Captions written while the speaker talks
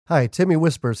Hi, Timmy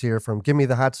Whispers here from Gimme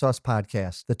the Hot Sauce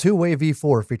podcast. The two-way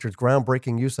V4 features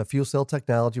groundbreaking use of fuel cell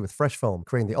technology with fresh foam,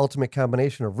 creating the ultimate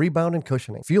combination of rebound and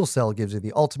cushioning. Fuel cell gives you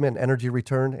the ultimate energy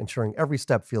return, ensuring every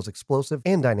step feels explosive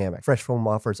and dynamic. Fresh foam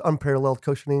offers unparalleled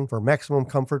cushioning for maximum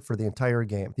comfort for the entire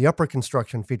game. The upper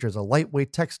construction features a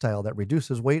lightweight textile that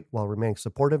reduces weight while remaining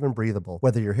supportive and breathable.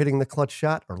 Whether you're hitting the clutch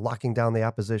shot or locking down the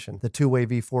opposition, the two-way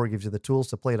V4 gives you the tools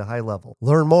to play at a high level.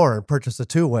 Learn more and purchase a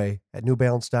two-way at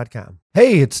newbalance.com.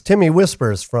 Hey, it's Timmy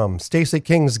Whispers from Stacey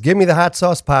King's Gimme the Hot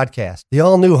Sauce podcast. The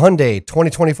all-new Hyundai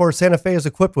 2024 Santa Fe is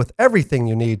equipped with everything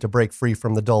you need to break free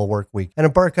from the dull work week and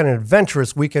embark on an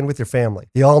adventurous weekend with your family.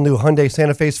 The all-new Hyundai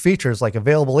Santa Fe's features like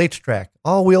available H-Track,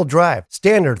 all-wheel drive,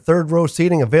 standard third-row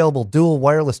seating, available dual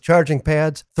wireless charging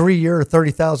pads, 3-year or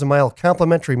 30,000-mile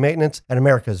complimentary maintenance, and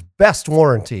America's best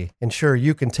warranty ensure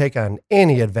you can take on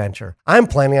any adventure. I'm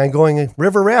planning on going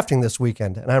river rafting this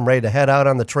weekend, and I'm ready to head out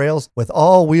on the trails with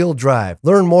all-wheel drive.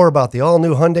 Learn more about the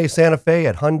all-new Hyundai Santa Fe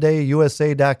at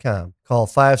HyundaiUSA.com. Call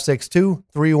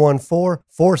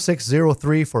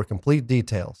 562-314-4603 for complete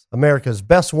details. America's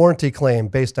best warranty claim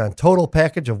based on total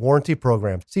package of warranty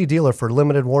programs. See dealer for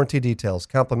limited warranty details.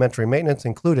 Complimentary maintenance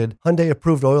included. Hyundai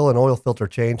approved oil and oil filter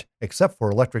change, except for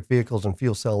electric vehicles and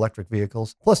fuel cell electric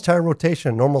vehicles. Plus tire rotation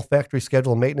and normal factory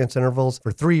scheduled maintenance intervals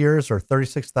for 3 years or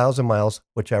 36,000 miles,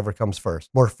 whichever comes first.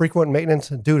 More frequent maintenance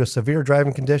due to severe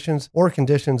driving conditions or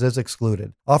conditions is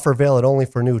excluded. Offer valid only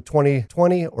for new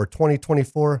 2020 or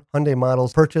 2024 Hyundai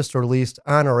models purchased or leased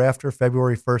on or after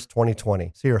February 1st,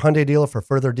 2020. See your Hyundai dealer for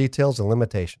further details and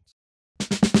limitations. Oh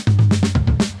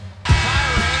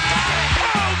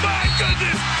my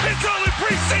goodness! It's only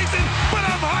preseason, but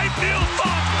I'm hyped. Neil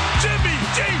Thought, Jimmy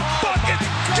G buckets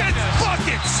gets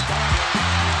buckets.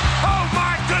 Oh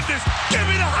my goodness! Give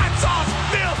me the hot sauce,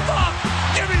 Neil Thought.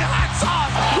 Give me the hot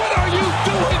sauce. What are you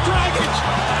doing, Dragic?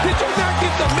 Did you not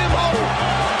get the memo?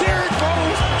 Derrick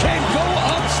Rose can go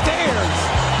upstairs.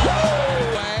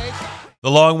 The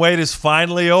long wait is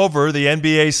finally over. The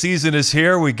NBA season is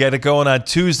here. We get it going on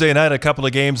Tuesday night. A couple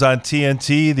of games on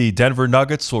TNT. The Denver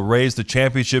Nuggets will raise the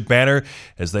championship banner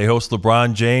as they host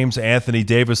LeBron James, Anthony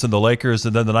Davis, and the Lakers.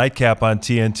 And then the nightcap on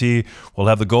TNT will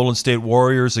have the Golden State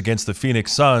Warriors against the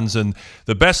Phoenix Suns. And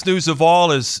the best news of all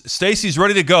is Stacey's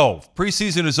ready to go.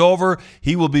 Preseason is over.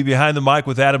 He will be behind the mic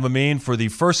with Adam Amin for the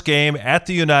first game at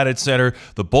the United Center.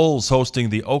 The Bulls hosting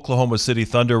the Oklahoma City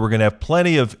Thunder. We're going to have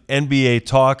plenty of NBA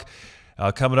talk.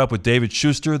 Coming up with David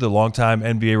Schuster, the longtime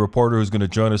NBA reporter, who's going to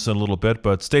join us in a little bit.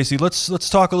 But Stacey, let's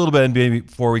talk a little bit NBA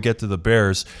before we get to the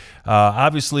Bears.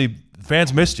 Obviously,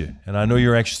 fans missed you, and I know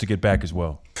you're anxious to get back as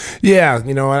well. Yeah,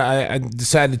 I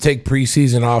decided to take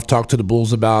preseason off, talk to the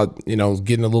Bulls about, getting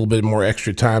a little bit more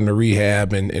extra time to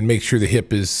rehab and make sure the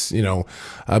hip is,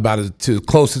 about as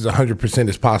close as 100%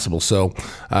 as possible. So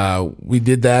we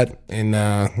did that, and,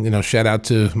 shout out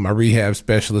to my rehab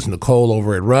specialist, Nicole,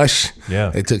 over at Rush. Yeah.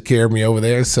 They took care of me over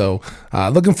there. So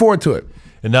looking forward to it.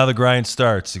 And now the grind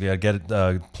starts. You got to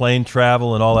get plane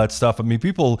travel and all that stuff. I mean,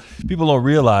 people don't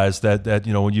realize that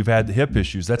when you've had hip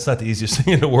issues, that's not the easiest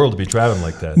thing in the world to be traveling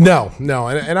like that. No,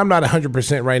 and I'm not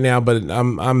 100% right now, but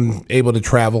I'm able to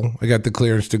travel. I got the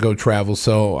clearance to go travel,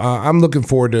 so I'm looking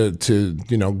forward to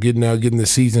getting the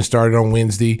season started on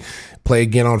Wednesday. Play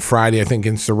again on Friday, I think,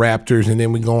 against the Raptors, and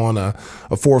then we go on a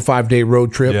 4 or 5 day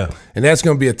road trip. Yeah. And that's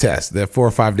going to be a test, that 4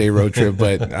 or 5 day road trip.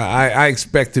 But I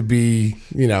expect to be,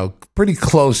 pretty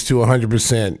close to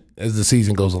 100% as the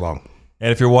season goes along. And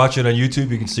if you're watching on YouTube,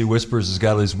 you can see Whispers has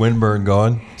got his windburn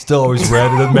going. Still always red.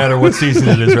 It doesn't matter what season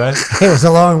it is, right? It was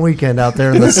a long weekend out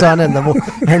there in the sun and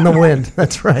the wind.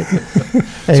 That's right.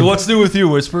 Hey, so what's new with you,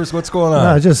 Whispers? What's going on?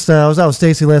 I was out with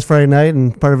Stacey last Friday night,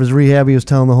 and part of his rehab, he was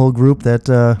telling the whole group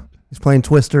that he's playing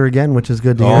Twister again, which is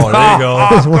good to hear. Oh, there you go.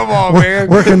 Come on, man.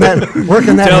 Working that.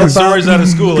 Telling stories out of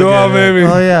school again. Come on, baby.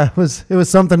 Oh yeah, it was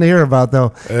something to hear about though.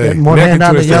 Hey, Getting one hand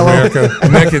on the yellow.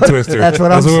 Naked Twister. That's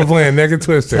what we're playing. Naked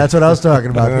Twister. That's what I was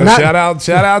talking about.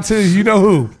 Shout out to you know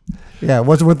who. Yeah, it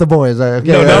wasn't with the boys. No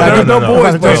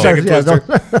boys playing Naked Twister.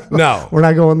 No, we're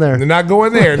not going there. They're not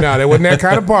going there. No, that wasn't that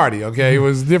kind of party. Okay, it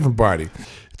was a different party.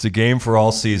 It's a game for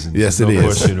all seasons. Yes, There's it no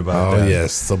is. question about that. Oh,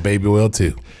 yes. So baby will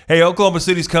too. Hey, Oklahoma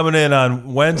City's coming in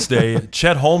on Wednesday.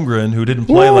 Chet Holmgren, who didn't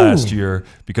play last year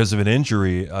because of an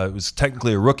injury, was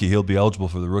technically a rookie. He'll be eligible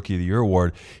for the Rookie of the Year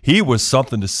award. He was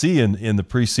something to see in the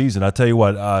preseason. I'll tell you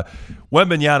what,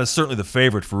 Wembanyama is certainly the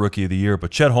favorite for Rookie of the Year,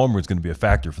 but Chet Holmgren's going to be a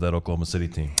factor for that Oklahoma City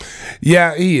team.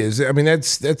 Yeah, he is. I mean,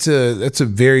 that's a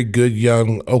very good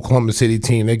young Oklahoma City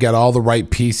team. They got all the right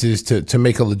pieces to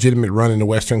make a legitimate run in the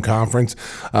Western Conference.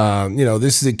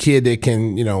 This is a kid that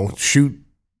can, shoot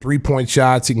 3-point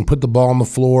shots. He can put the ball on the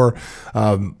floor.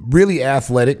 Really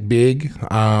athletic, big.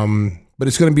 but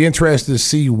it's going to be interesting to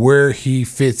see where he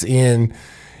fits in,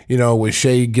 with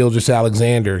Shea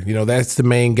Gilgeous-Alexander. That's the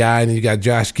main guy. And then you got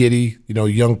Josh Giddey,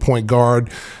 young point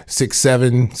guard,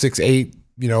 6'7",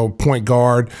 6'8", point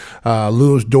guard,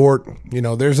 Lewis Dort.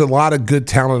 There's a lot of good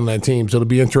talent on that team. So it'll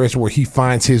be interesting where he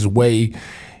finds his way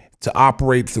to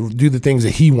operate, to do the things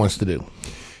that he wants to do.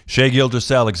 Shea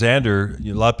Gilgeous-Alexander,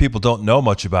 a lot of people don't know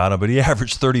much about him, but he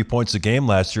averaged 30 points a game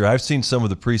last year. I've seen some of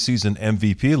the preseason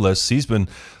MVP lists. He's been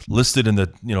listed in the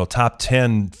top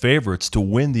 10 favorites to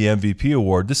win the MVP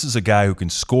award. This is a guy who can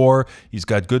score. He's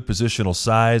got good positional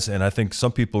size, and I think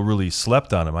some people really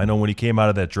slept on him. I know when he came out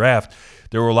of that draft,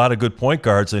 there were a lot of good point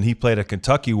guards, and he played at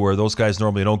Kentucky where those guys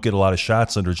normally don't get a lot of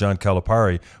shots under John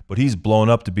Calipari, but he's blown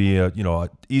up to be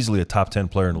easily a top 10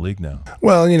 player in the league now.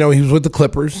 Well, he was with the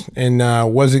Clippers and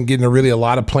wasn't getting really a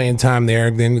lot of playing time there.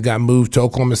 Then got moved to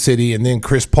Oklahoma City, and then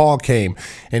Chris Paul came,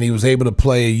 and he was able to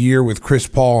play a year with Chris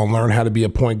Paul and learn how to be a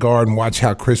point guard and watch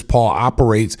how Chris Paul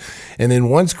operates. And then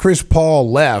once Chris Paul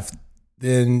left,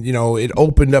 then, it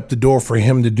opened up the door for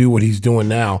him to do what he's doing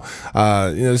now.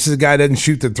 This is a guy that doesn't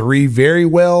shoot the three very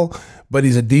well, but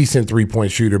he's a decent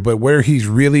three-point shooter. But where he's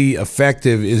really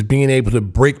effective is being able to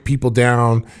break people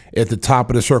down at the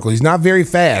top of the circle. He's not very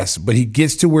fast, but he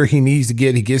gets to where he needs to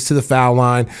get. He gets to the foul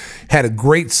line. Had a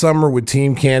great summer with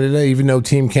Team Canada, even though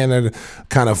Team Canada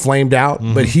kind of flamed out.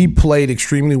 Mm-hmm. But he played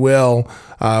extremely well.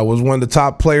 Was one of the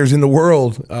top players in the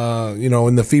world,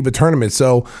 in the FIBA tournament.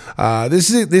 So this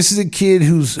is a kid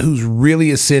who's really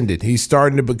ascended. He's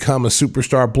starting to become a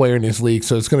superstar player in this league.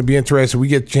 So it's going to be interesting. We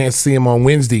get a chance to see him on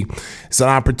Wednesday. It's an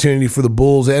opportunity for the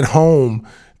Bulls at home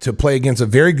to play against a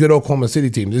very good Oklahoma City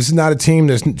team. This is not a team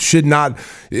that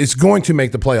it's going to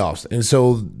make the playoffs. And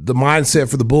so the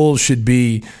mindset for the Bulls should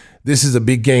be, this is a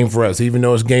big game for us. Even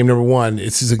though it's game number one,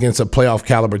 this is against a playoff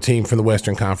caliber team from the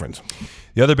Western Conference.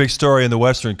 The other big story in the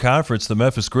Western Conference, the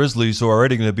Memphis Grizzlies, who are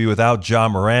already going to be without Ja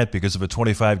Morant because of a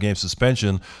 25-game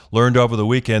suspension, learned over the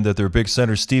weekend that their big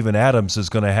center, Steven Adams, is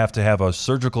going to have a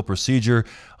surgical procedure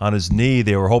on his knee.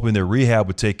 They were hoping their rehab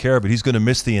would take care of it. He's going to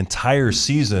miss the entire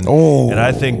season. And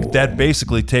I think that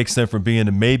basically takes them from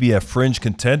being maybe a fringe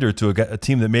contender to a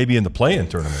team that may be in the play-in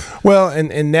tournament. Well,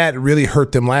 and that really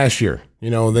hurt them last year.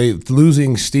 They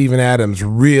losing Steven Adams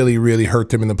really, really hurt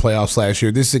them in the playoffs last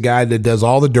year. This is a guy that does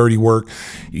all the dirty work.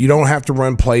 You don't have to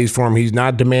run plays for him. He's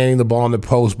not demanding the ball in the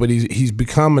post, but he's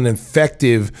become an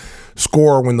effective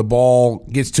scorer when the ball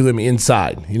gets to him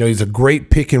inside. He's a great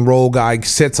pick and roll guy,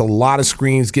 sets a lot of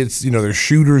screens, gets, their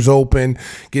shooters open,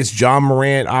 gets John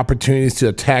Morant opportunities to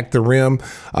attack the rim.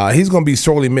 He's going to be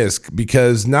sorely missed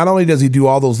because not only does he do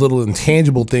all those little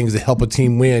intangible things that help a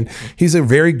team win, he's a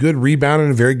very good rebounder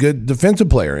and a very good defensive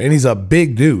player, and he's a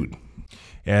big dude.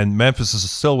 And Memphis is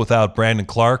still without Brandon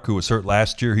Clark, who was hurt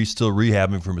last year. He's still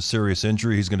rehabbing from a serious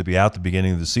injury. He's going to be out the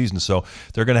beginning of the season. So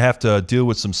they're going to have to deal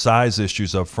with some size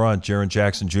issues up front. Jaren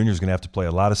Jackson Jr. is going to have to play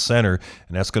a lot of center,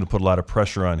 and that's going to put a lot of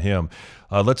pressure on him.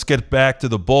 Let's get back to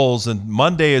the Bulls. And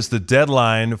Monday is the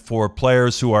deadline for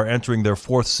players who are entering their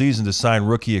fourth season to sign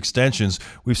rookie extensions.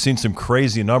 We've seen some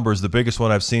crazy numbers. The biggest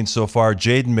one I've seen so far,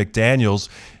 Jaden McDaniels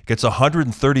gets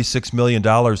 $136 million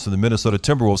from the Minnesota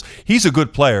Timberwolves. He's a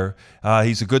good player.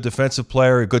 He's a good defensive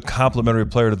player, a good complementary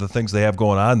player to the things they have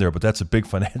going on there, but that's a big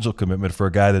financial commitment for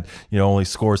a guy that only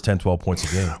scores 10, 12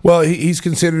 points a game. Well, he's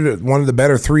considered one of the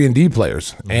better 3-and-D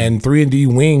players, and 3-and-D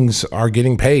wings are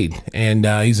getting paid, and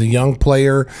he's a young player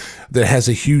that has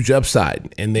a huge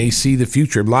upside, and they see the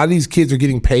future. A lot of these kids are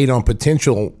getting paid on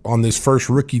potential on this first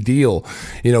rookie deal.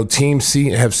 Teams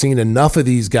have seen enough of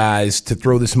these guys to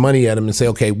throw this money at them and say,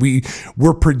 okay,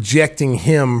 we're projecting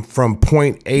him from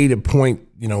point A to point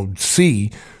C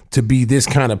to be this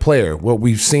kind of player. What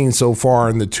we've seen so far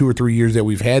in the 2 or 3 years that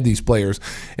we've had these players,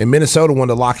 and Minnesota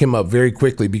wanted to lock him up very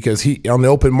quickly because he, on the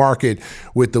open market,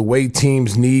 with the way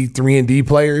teams need 3-and-D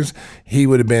players, he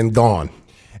would have been gone.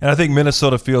 And I think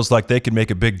Minnesota feels like they can make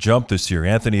a big jump this year.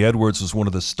 Anthony Edwards was one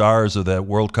of the stars of that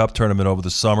World Cup tournament over the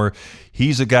summer.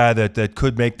 He's a guy that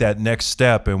could make that next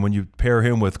step. And when you pair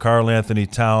him with Karl Anthony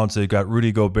Towns, they've got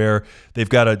Rudy Gobert, they've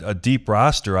got a deep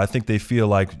roster. I think they feel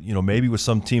like, maybe with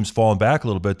some teams falling back a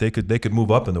little bit, they could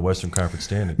move up in the Western Conference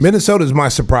standings. Minnesota's my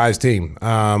surprise team.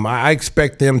 I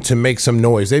expect them to make some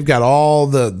noise. They've got all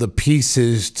the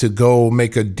pieces to go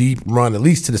make a deep run, at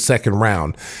least to the second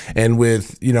round. And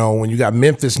with, when you got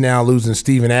Memphis now losing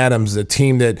Steven Adams, a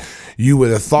team that you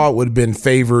would have thought would have been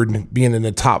favored being in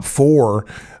the top 4,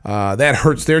 that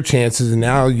hurts their chances. And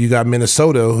now you got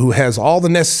Minnesota, who has all the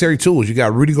necessary tools. You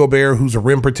got Rudy Gobert, who's a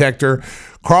rim protector.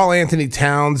 Karl Anthony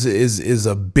Towns is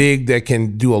a big that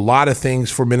can do a lot of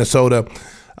things for Minnesota.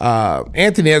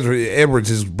 Anthony Edwards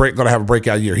is going to have a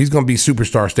breakout year. He's going to be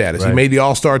superstar status. Right. He made the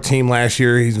All-Star team last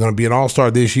year. He's going to be an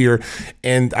All-Star this year.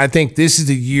 And I think this is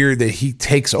the year that he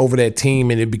takes over that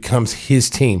team and it becomes his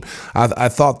team. I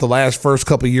thought the first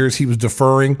couple of years he was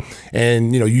deferring,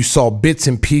 and you saw bits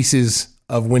and pieces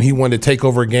of when he wanted to take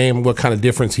over a game, what kind of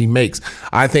difference he makes.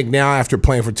 I think now, after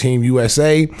playing for Team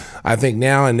USA, I think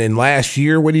now, and then last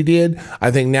year what he did,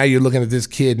 I think now you're looking at this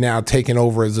kid now taking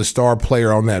over as a star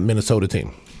player on that Minnesota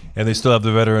team. And they still have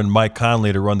the veteran Mike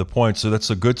Conley to run the points, so that's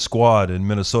a good squad in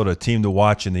Minnesota, a team to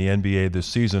watch in the NBA this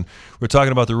season. We're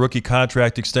talking about the rookie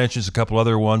contract extensions, a couple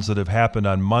other ones that have happened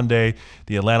on Monday.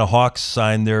 The Atlanta Hawks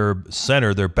signed their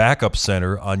backup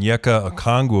center, Onyeka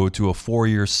Okongwu, to a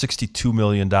 4-year, $62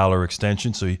 million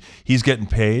extension, so he's getting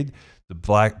paid. The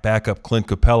backup Clint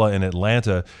Capella in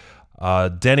Atlanta.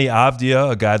 Denny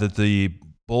Avdia, a guy that the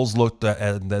Bulls looked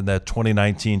at in that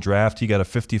 2019 draft. He got a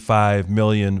 $55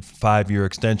 million 5-year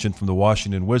extension from the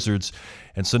Washington Wizards.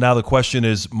 And so now the question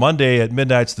is, Monday at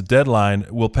midnight's the deadline.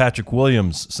 Will Patrick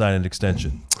Williams sign an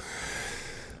extension?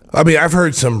 I mean, I've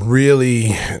heard some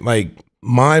really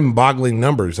mind-boggling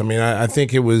numbers. I mean, I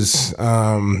think it was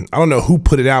I don't know who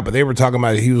put it out, but they were talking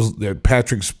about that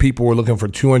Patrick's people were looking for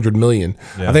 $200 million.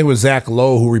 Yeah. I think it was Zach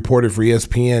Lowe who reported for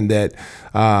ESPN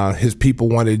that his people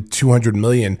wanted $200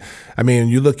 million. I mean,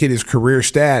 you look at his career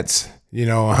stats,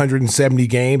 170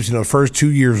 games. The first 2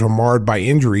 years were marred by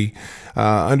injury.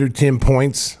 Under 10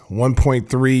 points,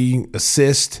 1.3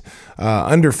 assists,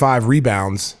 under 5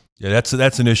 rebounds. Yeah,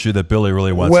 that's an issue that Billy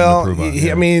really wants to improve on.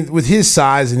 I mean, with his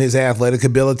size and his athletic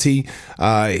ability,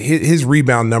 his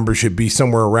rebound number should be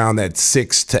somewhere around that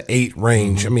 6 to 8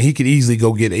 range. Mm-hmm. I mean, he could easily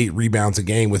go get 8 rebounds a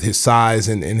game with his size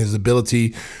and his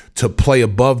ability to play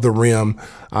above the rim.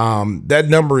 That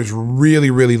number is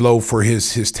really, really low for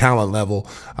his talent level.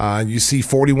 You see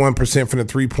 41% from the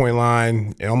three-point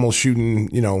line, and almost shooting,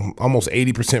 almost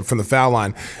 80% from the foul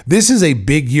line. This is a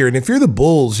big year. And if you're the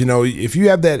Bulls, if you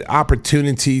have that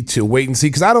opportunity to wait and see,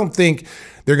 because I don't think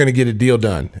they're going to get a deal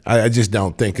done. I just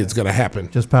don't think it's going to happen.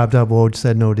 Just popped up. Woj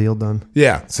said no deal done.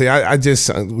 Yeah. See, I just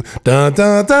dun, dun,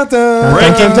 dun,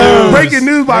 dun. Breaking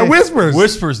news by Whispers.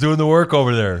 Whispers doing the work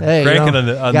over there, cranking on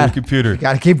the computer.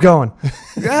 Got to keep going.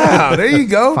 Yeah, there you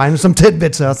go. Find some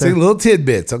tidbits out there. See, little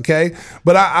tidbits, okay.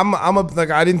 But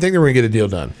I didn't think they were going to get a deal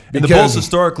done. And the Bulls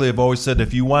historically have always said,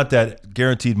 if you want that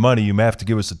guaranteed money, you may have to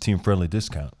give us a team-friendly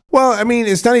discount. Well, I mean,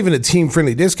 it's not even a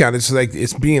team-friendly discount. It's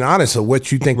it's being honest of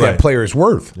what you think that player is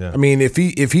worth. Yeah. I mean, if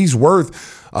he's worth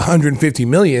 $150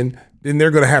 million, then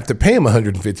they're going to have to pay him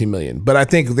 $150 million. But I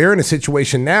think they're in a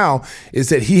situation now is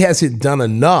that he hasn't done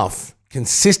enough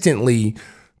consistently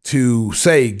to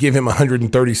give him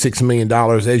 $136 million,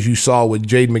 as you saw with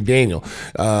Jaden McDaniel.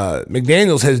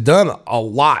 McDaniels has done a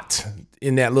lot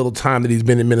in that little time that he's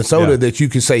been in Minnesota that you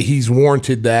could say he's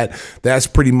warranted that. That's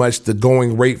pretty much the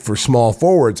going rate for small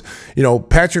forwards.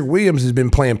 Patrick Williams has been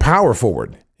playing power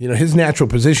forward. His natural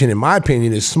position, in my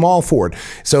opinion, is small forward.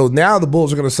 So now the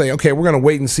Bulls are going to say, okay, we're going to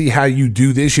wait and see how you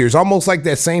do this year. It's almost like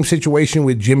that same situation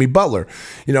with Jimmy Butler.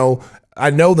 I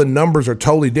know the numbers are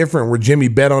totally different where Jimmy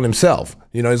bet on himself.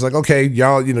 He's like, okay,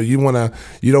 y'all, you don't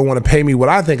want to pay me what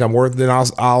I think I'm worth, then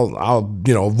I'll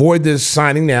avoid this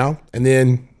signing now, and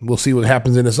then we'll see what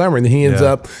happens in the summer. And then he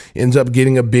ends up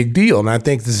getting a big deal. And I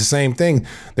think it's the same thing.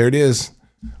 There it is.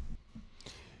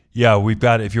 Yeah, we've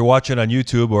got, if you're watching on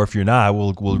YouTube or if you're not,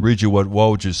 we'll read you what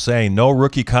Woj is saying. No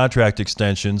rookie contract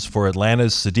extensions for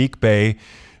Atlanta's Sadiq Bey,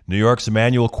 New York's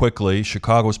Emmanuel Quickley,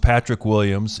 Chicago's Patrick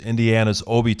Williams, Indiana's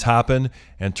Obi Toppin,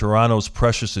 and Toronto's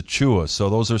Precious Achiuwa. So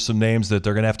those are some names that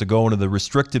they're going to have to go into the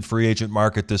restricted free agent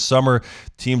market this summer.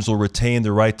 Teams will retain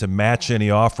the right to match any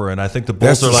offer, and I think the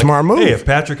Bulls are like, smart move. Hey, if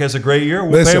Patrick has a great year,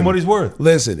 we'll pay him what he's worth.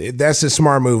 Listen, that's a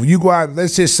smart move. You go out,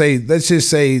 let's just say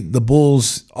the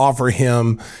Bulls offer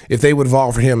him, if they would have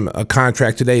offered him a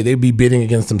contract today, they'd be bidding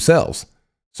against themselves.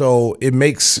 So it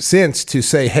makes sense to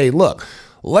say, hey, look,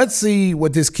 let's see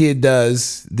what this kid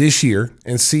does this year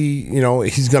and see,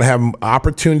 he's going to have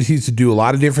opportunities to do a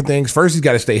lot of different things. First, he's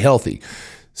got to stay healthy.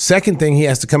 Second thing, he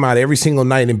has to come out every single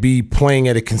night and be playing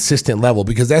at a consistent level,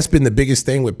 because that's been the biggest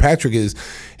thing with Patrick is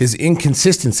his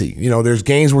inconsistency. There's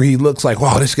games where he looks like,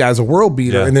 wow, this guy's a world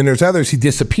beater. Yeah. And then there's others, he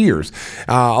disappears.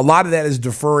 A lot of that is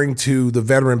deferring to the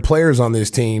veteran players on this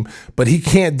team, but he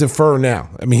can't defer now.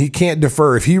 I mean, he can't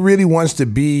defer. If he really wants to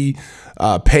be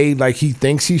paid like he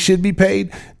thinks he should be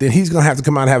paid, then he's going to have to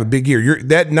come out and have a big year.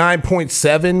 That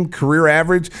 9.7 career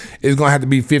average is going to have to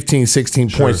be 15, 16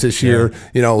 points this year,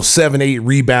 7, 8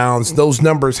 rebounds. Those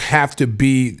numbers have to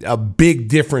be a big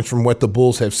difference from what the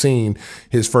Bulls have seen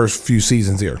his first few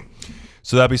seasons here.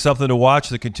 So that'd be something to watch,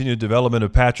 the continued development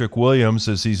of Patrick Williams,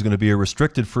 as he's going to be a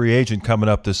restricted free agent coming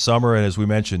up this summer. And as we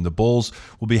mentioned, the Bulls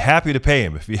will be happy to pay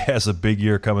him if he has a big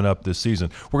year coming up this season.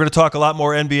 We're going to talk a lot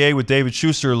more NBA with David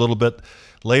Schuster a little bit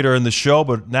later in the show,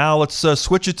 but now let's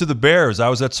switch it to the Bears. I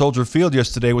was at Soldier Field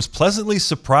yesterday, was pleasantly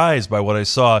surprised by what I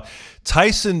saw.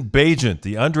 Tyson Bagent,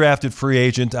 the undrafted free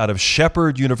agent out of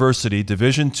Shepherd University,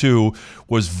 Division II,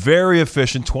 was very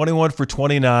efficient, 21 for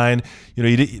 29.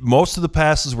 Most of the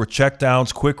passes were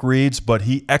checkdowns, quick reads, but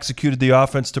he executed the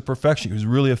offense to perfection. He was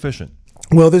really efficient.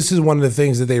 Well, this is one of the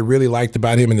things that they really liked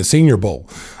about him in the Senior Bowl.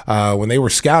 When they were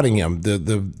scouting him,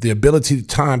 the ability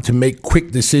time to make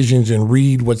quick decisions and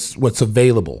read what's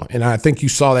available. And I think you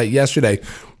saw that yesterday.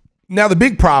 Now, the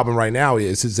big problem right now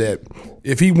is that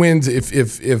if he wins,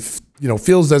 if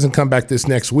Fields doesn't come back this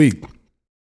next week,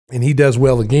 and he does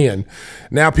well again,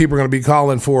 now people are going to be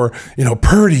calling for,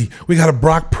 Purdy. We got a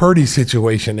Brock Purdy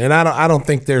situation, and I don't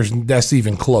think that's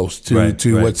even close to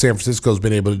what San Francisco's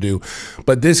been able to do.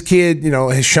 But this kid,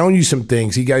 has shown you some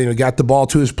things. He got the ball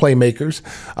to his playmakers.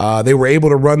 They were able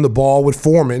to run the ball with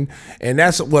Foreman, and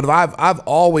that's what I've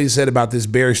always said about this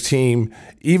Bears team.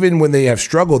 Even when they have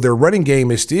struggled, their running game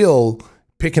is still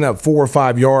picking up 4 or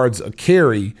 5 yards a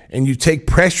carry, and you take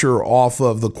pressure off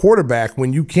of the quarterback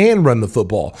when you can run the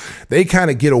football. They kind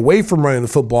of get away from running the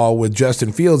football with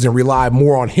Justin Fields and rely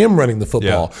more on him running the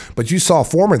football. Yeah. But you saw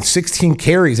Foreman, 16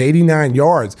 carries, 89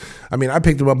 yards. I mean, I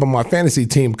picked him up on my fantasy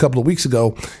team a couple of weeks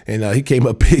ago, and he came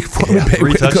up big. Foreman, baby,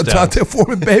 way to go, talk to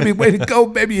Foreman, baby, way to go,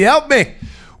 baby, help me.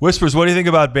 Whispers, what do you think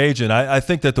about Bagent? I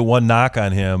think that the one knock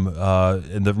on him,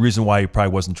 and the reason why he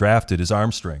probably wasn't drafted, is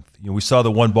arm strength. We saw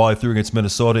the one ball he threw against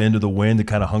Minnesota into the wind. It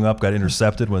kind of hung up, got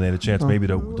intercepted when they had a chance maybe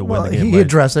to win the game. He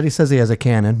addressed it. He says he has a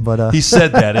cannon, but he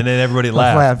said that, and then everybody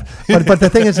laughed. But the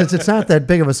thing is, it's not that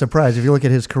big of a surprise if you look at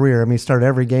his career. I mean, he started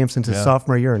every game since his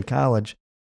sophomore year in college,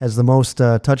 has the most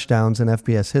touchdowns in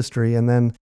FBS history, and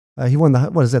then he won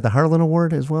the Harlan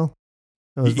Award as well.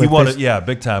 He won a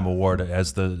big-time award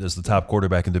as the top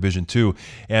quarterback in Division II.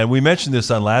 And we mentioned this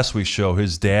on last week's show.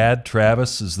 His dad,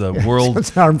 Travis, is the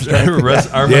world arm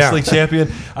wrestling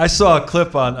champion. I saw a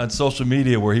clip on social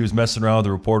media where he was messing around with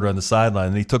the reporter on the sideline,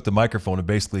 and he took the microphone and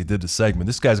basically did the segment.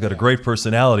 This guy's got a great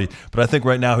personality, but I think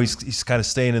right now he's kind of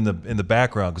staying in the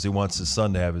background because he wants his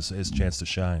son to have his chance to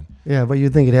shine. Yeah, but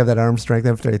you'd think he'd have that arm strength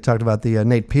after they talked about the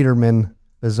Nate Peterman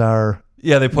bizarre.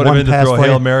 Yeah, they put him in to throw a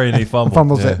Hail Mary and he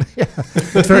fumbles it. Yeah.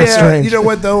 It's very strange. You know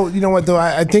what though?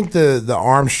 I think the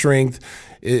arm strength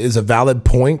is a valid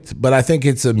point, but I think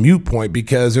it's a moot point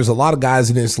because there's a lot of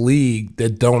guys in this league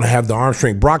that don't have the arm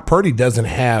strength. Brock Purdy doesn't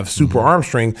have super arm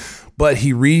strength, but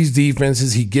he reads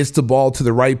defenses. He gets the ball to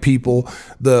the right people.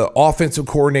 The offensive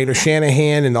coordinator,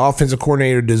 Shanahan, and the offensive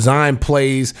coordinator design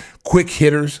plays, quick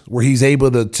hitters where he's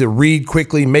able to read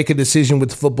quickly, make a decision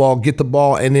with the football, get the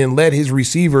ball, and then let his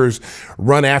receivers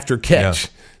run after catch.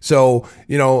 Yeah. So,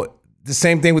 the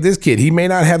same thing with this kid. He may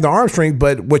not have the arm strength,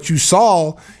 but what you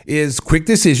saw is quick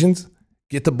decisions,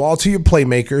 get the ball to your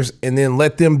playmakers, and then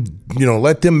let them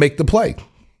make the play.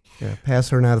 Yeah,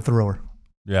 passer, not a thrower.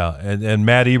 Yeah, and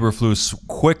Matt Eberflus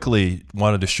quickly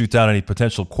wanted to shoot down any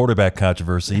potential quarterback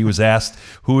controversy. He was asked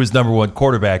who his number one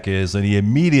quarterback is, and he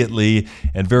immediately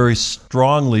and very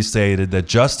strongly stated that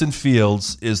Justin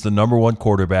Fields is the number one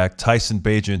quarterback. Tyson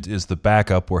Bagent is the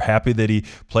backup. We're happy that he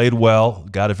played well,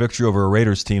 got a victory over a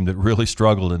Raiders team that really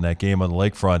struggled in that game on the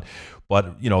lakefront.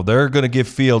 But, they're going to give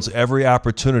Fields every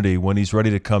opportunity when he's ready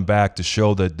to come back to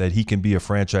show that he can be a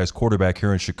franchise quarterback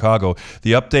here in Chicago.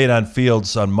 The update on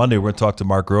Fields on Monday, we're going to talk to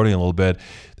Mark Grody in a little bit.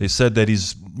 They said that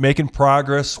he's making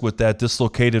progress with that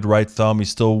dislocated right thumb. He's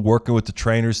still working with the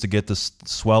trainers to get the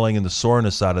swelling and the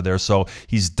soreness out of there. So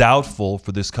he's doubtful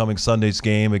for this coming Sunday's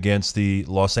game against the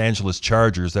Los Angeles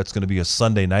Chargers. That's going to be a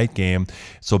Sunday night game.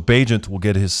 So Bagent will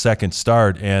get his second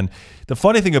start. And the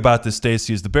funny thing about this,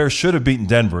 Stacey, is the Bears should have beaten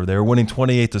Denver. They were winning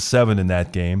 28-7 in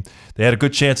that game. They had a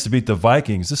good chance to beat the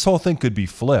Vikings. This whole thing could be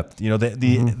flipped. The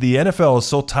NFL is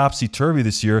so topsy-turvy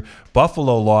this year.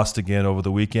 Buffalo lost again over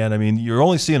the weekend. I mean, you're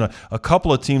only seeing a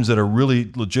couple of teams that are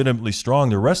really legitimately strong.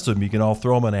 The rest of them, you can all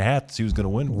throw them in a hat to see who's going to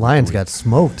win. Lions got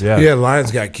smoked. Yeah,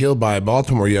 Lions got killed by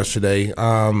Baltimore yesterday.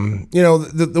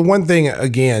 The one thing,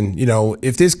 again,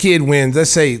 if this kid wins,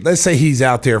 let's say he's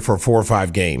out there for 4 or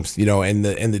 5 games, and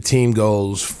the team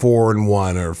goes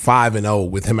 4-1 or 5-0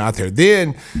 with him out there,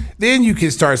 then you can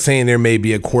start saying there may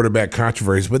be a quarterback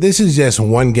controversy. But this is just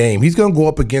one game. He's going to go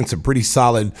up against a pretty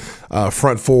solid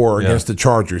front four against the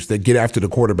Chargers that get after the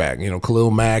quarterback. Khalil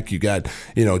Mack, you got,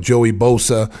 Joey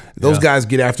Bosa. Those guys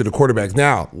get after the quarterbacks.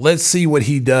 Now, let's see what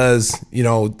he does,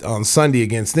 on Sunday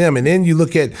against them. And then you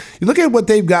look at what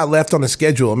they've got left on the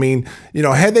schedule. I mean,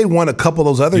 had they won a couple of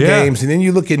those other games, and then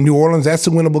you look at New Orleans, that's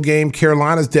a winnable game.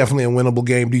 Carolina's definitely a winnable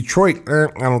game. Detroit, I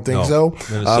don't think so.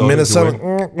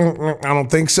 Minnesota, I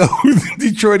don't think so.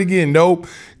 Detroit again, nope.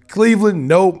 Cleveland,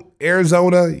 nope.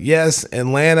 Arizona, yes.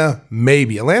 Atlanta,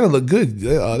 maybe. Atlanta looked good.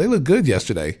 They looked good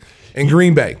yesterday. And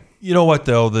Green Bay. You know what,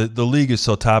 though? The league is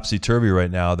so topsy-turvy right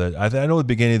now that I know at the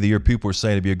beginning of the year people were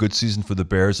saying it'd be a good season for the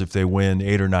Bears if they win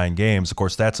 8 or 9 games. Of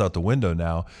course, that's out the window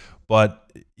now.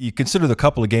 But you consider the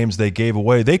couple of games they gave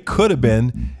away, they could have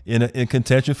been in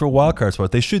contention for a wild card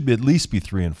spot. They should at least be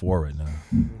 3 and 4 right now.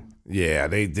 Yeah,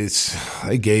 they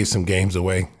gave some games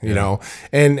away, you know.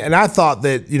 And I thought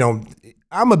that,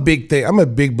 I'm a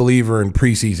big believer in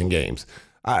preseason games.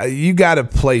 You got to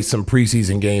play some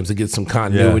preseason games to get some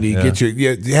continuity.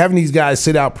 Get having these guys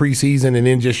sit out preseason and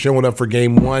then just showing up for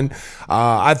game one.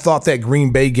 I thought that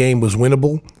Green Bay game was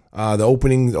winnable. The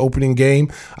opening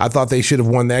game, I thought they should have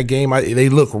won that game. They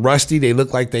look rusty. They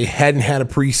look like they hadn't had a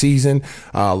preseason.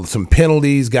 Some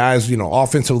penalties, guys.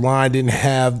 Offensive line didn't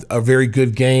have a very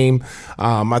good game.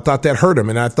 I thought that hurt them,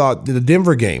 and I thought the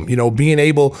Denver game, being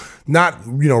able not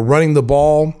running the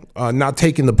ball, not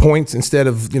taking the points instead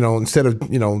of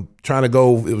trying to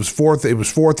go. It was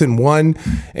fourth and 1,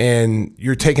 and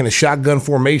you're taking a shotgun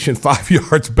formation 5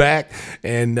 yards back,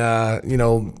 and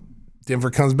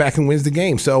Denver comes back and wins the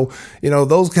game. So,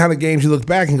 those kind of games you look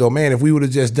back and go, man, if we would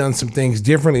have just done some things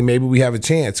differently, maybe we have a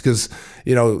chance, because,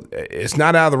 it's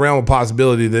not out of the realm of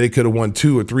possibility that they could have won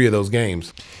 2 or 3 of those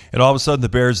games. And all of a sudden, the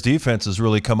Bears' defense has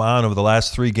really come on. Over the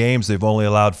last 3 games, they've only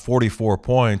allowed 44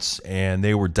 points, and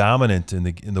they were dominant in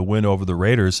the win over the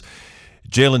Raiders.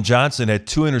 Jalen Johnson had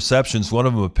 2 interceptions, one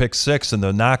of them a pick 6, and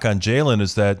the knock on Jalen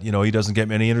is that, he doesn't get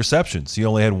many interceptions. He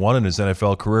only had 1 in his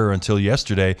NFL career until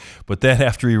yesterday, but then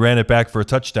after he ran it back for a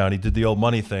touchdown, he did the old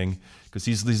money thing because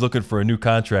he's looking for a new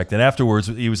contract. And afterwards,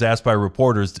 he was asked by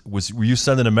reporters, were you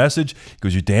sending a message? He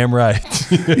goes, you're damn right.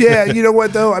 Yeah, you know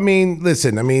what, though?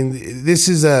 Listen, this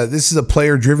is a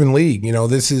player-driven league.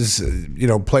 This is,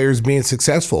 players being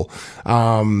successful.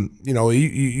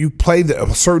 You play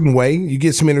a certain way. You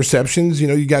get some interceptions.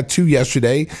 You got 2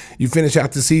 yesterday. You finish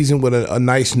out the season with a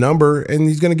nice number, and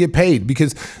he's going to get paid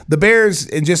because the Bears,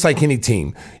 and just like any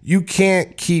team, you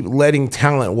can't keep letting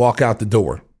talent walk out the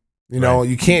door. Right.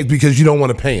 You can't, because you don't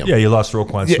want to pay him. Yeah, you lost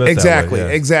Roquan Smith.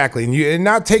 Exactly. And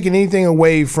not taking anything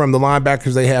away from the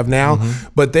linebackers they have now,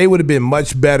 but they would have been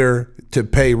much better to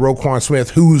pay Roquan Smith,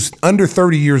 who's under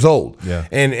 30 years old,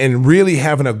 and really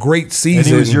having a great season. And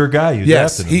he was your guy. You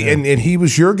drafted him. And he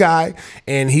was your guy,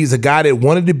 and he's a guy that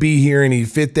wanted to be here, and he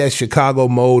fit that Chicago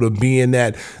mode of being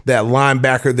that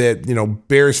linebacker that,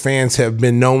 Bears fans have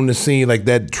been known to see, like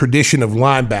that tradition of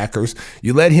linebackers.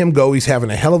 You let him go. He's having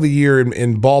a hell of a year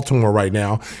in Baltimore right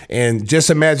now, and just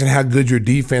imagine how good your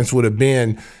defense would have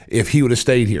been if he would have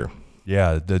stayed here.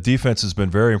 Yeah, the defense has been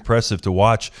very impressive to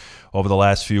watch over the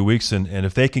last few weeks, and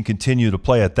if they can continue to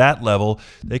play at that level,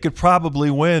 they could probably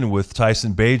win with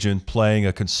Tyson Bagent playing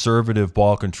a conservative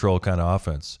ball control kind of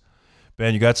offense.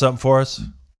 Ben, you got something for us?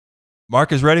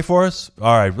 Mark is ready for us?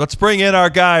 All right, let's bring in our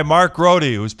guy, Mark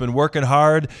Grody, who's been working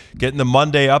hard, getting the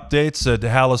Monday updates at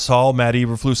Hallis Hall. Matt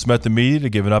Eberflus met the media to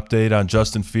give an update on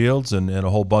Justin Fields and a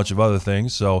whole bunch of other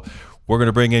things. So we're going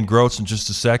to bring in Groats in just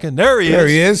a second. There he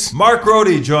is. Mark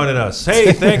Grody joining us.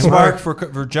 Hey, thanks, Mark,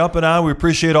 for jumping on. We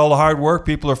appreciate all the hard work.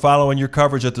 People are following your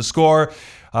coverage at The Score.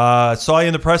 Saw you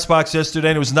in the press box yesterday,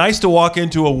 and it was nice to walk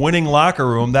into a winning locker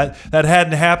room. That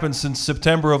hadn't happened since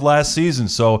September of last season.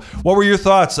 So what were your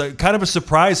thoughts? Kind of a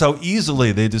surprise how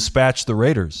easily they dispatched the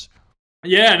Raiders.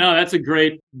 Yeah, no, that's a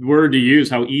great word to use,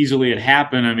 how easily it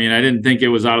happened. I didn't think it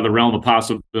was out of the realm of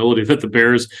possibility that the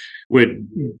Bears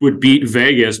would beat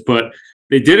Vegas, but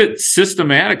they did it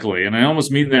systematically, and I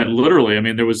almost mean that literally.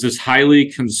 There was this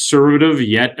highly conservative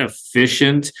yet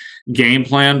efficient game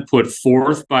plan put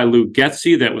forth by Luke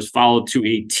Getsy that was followed to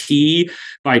a T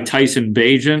by Tyson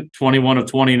Bagent, 21 of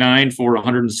 29 for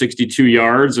 162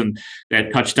 yards, and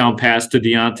that touchdown pass to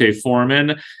Deontay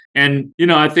Foreman. And,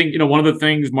 I think, one of the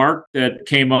things, Mark, that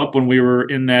came up when we were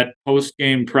in that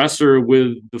post-game presser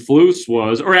with the Flus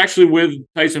was, or actually with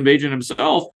Tyson Bagent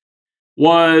himself,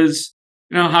 was,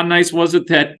 how nice was it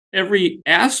that every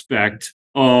aspect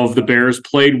of the Bears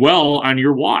played well on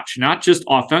your watch, not just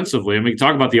offensively. I mean, we can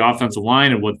talk about the offensive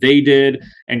line and what they did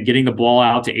and getting the ball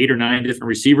out to 8 or 9 different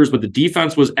receivers, but the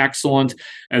defense was excellent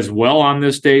as well on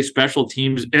this day. Special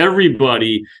teams,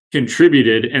 everybody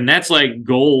contributed, and that's like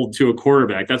gold to a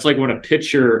quarterback. That's like when a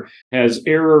pitcher has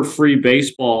error-free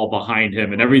baseball behind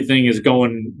him and everything is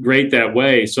going great that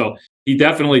way. So he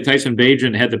definitely, Tyson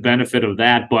Bagent, had the benefit of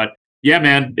that, but yeah,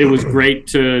 man, it was great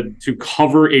to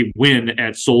cover a win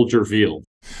at Soldier Field.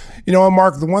 You know,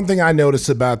 Mark, the one thing I noticed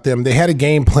about them, they had a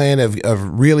game plan of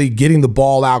really getting the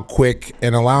ball out quick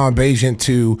and allowing Bagent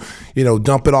to,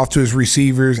 dump it off to his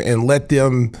receivers and let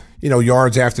them,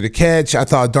 yards after the catch. I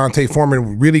thought Dante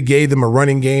Foreman really gave them a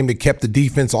running game that kept the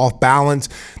defense off balance.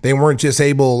 They weren't just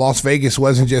able, Las Vegas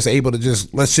wasn't just able to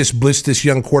let's just blitz this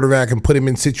young quarterback and put him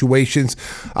in situations.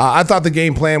 I thought the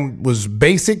game plan was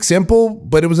basic, simple,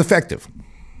 but it was effective.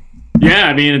 Yeah,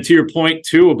 I mean, and to your point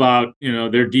too about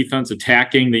their defense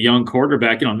attacking the young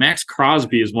quarterback. Max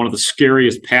Crosby is one of the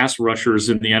scariest pass rushers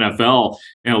in the NFL,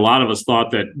 and a lot of us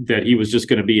thought that he was just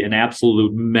going to be an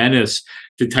absolute menace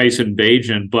to Tyson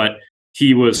Bagent, but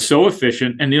he was so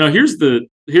efficient. And here's the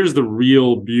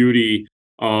real beauty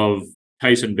of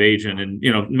Tyson Bagent, and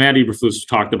Matt Eberflus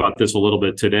talked about this a little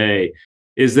bit today,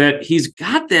 is that he's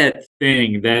got that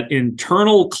thing, that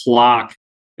internal clock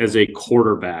as a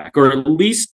quarterback, or at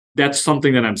least that's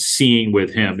something that I'm seeing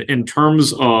with him in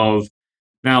terms of,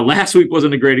 now last week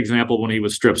wasn't a great example when he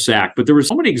was strip sacked, but there were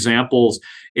so many examples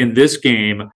in this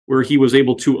game where he was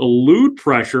able to elude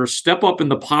pressure, step up in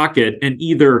the pocket, and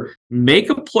either make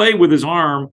a play with his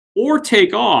arm or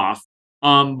take off.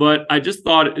 But I just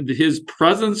thought his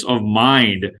presence of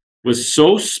mind was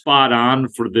so spot on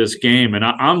for this game. And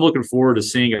I'm looking forward to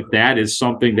seeing if that is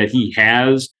something that he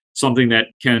has, something that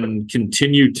can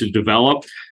continue to develop,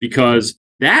 because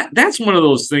that's one of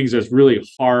those things that's really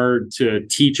hard to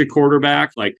teach a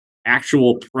quarterback, like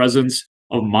actual presence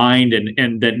of mind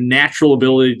and that natural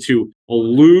ability to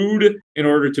elude in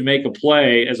order to make a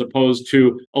play as opposed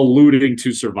to eluding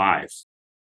to survive.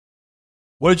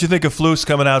 What did you think of Flus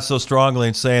coming out so strongly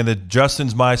and saying that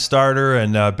Justin's my starter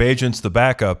and Bagent's the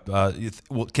backup?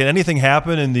 Can anything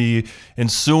happen in the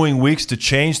ensuing weeks to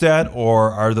change that,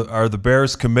 or are the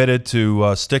Bears committed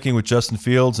to sticking with Justin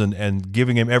Fields and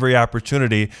giving him every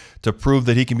opportunity to prove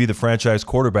that he can be the franchise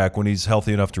quarterback when he's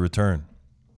healthy enough to return?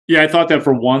 Yeah, I thought that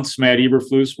for once Matt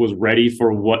Eberflus was ready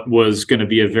for what was going to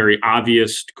be a very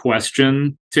obvious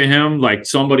question to him. Like,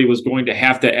 somebody was going to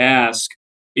have to ask,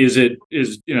 does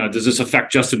this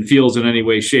affect Justin Fields in any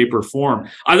way, shape, or form?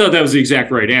 I thought that was the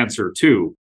exact right answer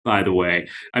too, by the way.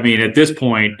 I mean, at this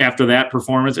point, after that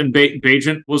performance, and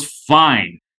Bagent was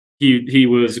fine. He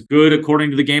was good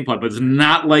according to the game plan, but it's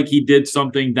not like he did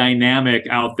something dynamic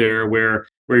out there where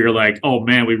you're like, oh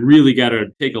man, we really got to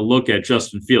take a look at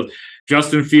Justin Fields.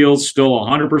 Justin Fields still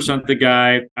 100% the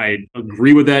guy. I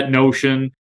agree with that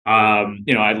notion.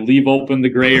 I leave open the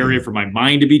gray area for my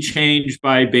mind to be changed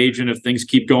by Bagent if things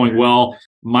keep going well.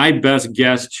 My best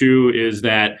guess too is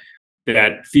that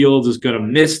Fields is going to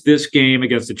miss this game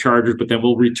against the Chargers, but then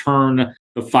will return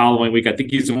the following week. I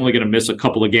think he's only going to miss a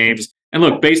couple of games. And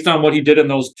look, based on what he did in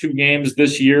those 2 games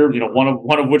this year, one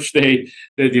of which the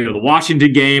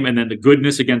Washington game and then the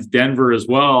goodness against Denver as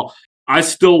well, I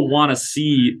still want to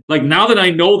see, like, now that I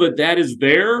know that is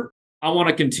there, I want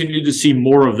to continue to see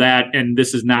more of that, and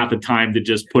this is not the time to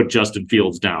just put Justin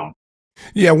Fields down.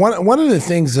 Yeah, one of the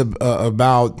things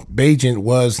about Bagent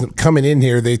was coming in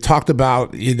here, they talked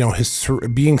about, his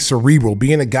being cerebral,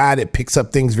 being a guy that picks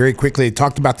up things very quickly. They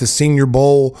talked about the Senior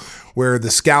Bowl where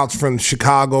the scouts from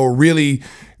Chicago really,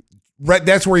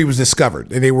 that's where he was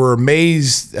discovered. And they were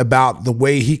amazed about the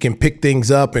way he can pick things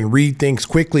up and read things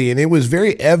quickly. And it was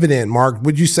very evident, Mark,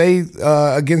 would you say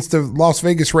against the Las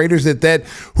Vegas Raiders that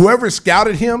whoever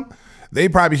scouted him, they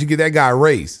probably should give that guy a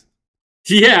raise?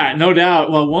 Yeah, no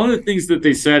doubt. Well, one of the things that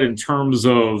they said in terms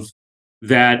of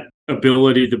that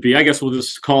ability to be, I guess we'll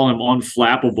just call him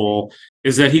unflappable,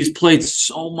 is that he's played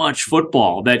so much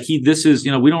football that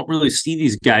we don't really see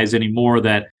these guys anymore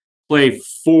that play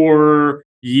 4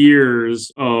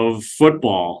 years of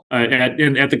football at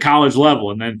the college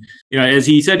level. And then, as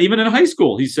he said, even in high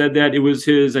school, he said that it was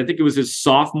his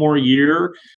sophomore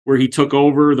year where he took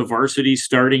over the varsity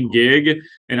starting gig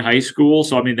in high school.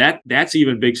 So, I mean, that's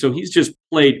even big. So he's just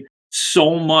played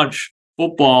so much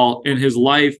football in his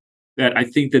life that I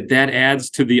think that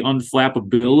adds to the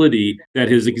unflappability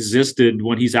that has existed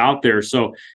when he's out there.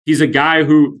 So he's a guy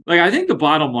who, like, I think the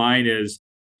bottom line is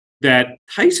that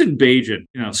Tyson Bagent,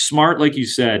 smart, like you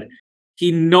said,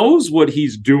 he knows what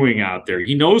he's doing out there.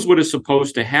 He knows what is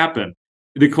supposed to happen.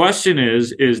 The question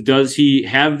is does he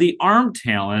have the arm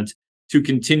talent to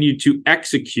continue to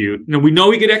execute. Now, we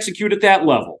know he could execute at that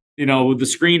level, with the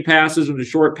screen passes and the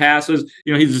short passes.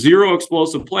 He's zero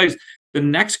explosive plays. The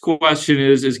next question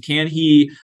is can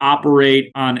he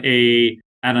operate on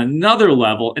another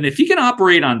level? And if he can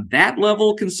operate on that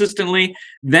level consistently,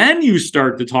 then you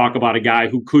start to talk about a guy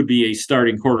who could be a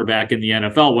starting quarterback in the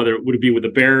NFL, whether it would be with the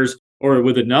Bears or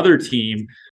with another team.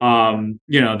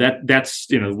 That's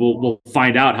we'll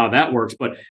find out how that works,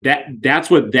 but that's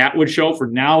what that would show. For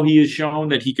now, he has shown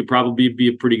that he could probably be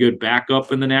a pretty good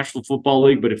backup in the National Football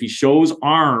League, but if he shows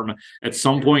arm at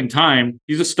some point in time,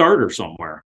 he's a starter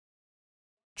somewhere.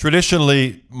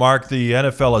 Traditionally, Mark, the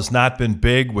NFL has not been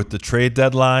big with the trade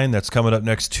deadline that's coming up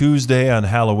next Tuesday on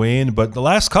Halloween. But the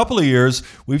last couple of years,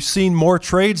 we've seen more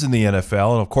trades in the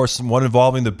NFL. And, of course, one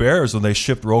involving the Bears when they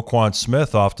shipped Roquan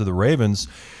Smith off to the Ravens.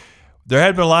 There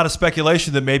had been a lot of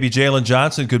speculation that maybe Jalen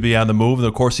Johnson could be on the move. And,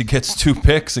 of course, he gets 2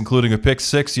 picks, including a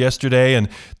pick-6 yesterday, and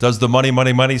does the money,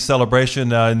 money, money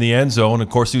celebration in the end zone. Of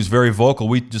course, he was very vocal.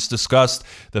 We just discussed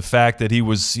the fact that he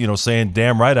was, saying,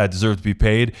 damn right, I deserve to be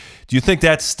paid. Do you think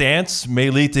that stance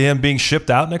may lead to him being shipped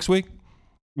out next week?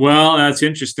 Well, that's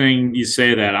interesting you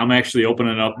say that. I'm actually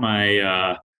opening up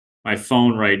my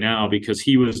phone right now because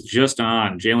he was just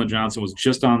on. Jalen Johnson was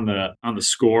just on the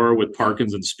score with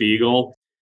Parkins and Spiegel.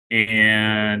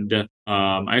 And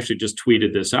I actually just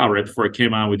tweeted this out right before I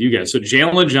came on with you guys. So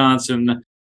Jalen Johnson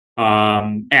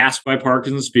asked by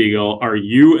Parkins and Spiegel, are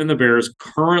you and the Bears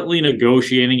currently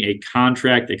negotiating a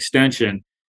contract extension?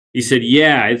 He said,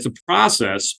 yeah, it's a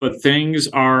process, but things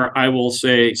are, I will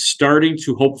say, starting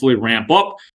to hopefully ramp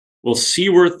up. We'll see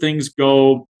where things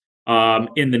go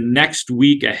in the next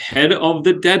week ahead of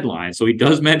the deadline. So he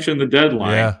does mention the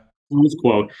deadline. Yeah.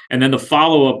 Quote. And then the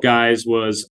follow-up, guys,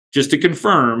 was, just to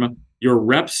confirm, your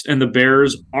reps and the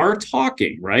Bears are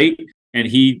talking, right? And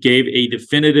he gave a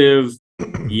definitive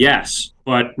yes.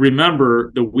 But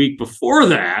remember, the week before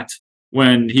that,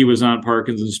 when he was on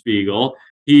Parkins and Spiegel,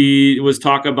 he was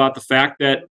talking about the fact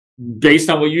that, based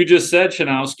on what you just said,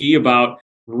 Shanowski, about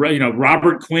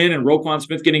Robert Quinn and Roquan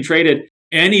Smith getting traded,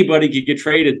 anybody could get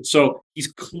traded. So he's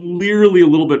clearly a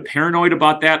little bit paranoid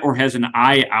about that, or has an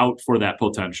eye out for that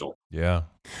potential. Yeah.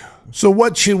 So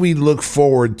what should we look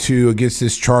forward to against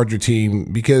this Charger team?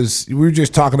 Because we were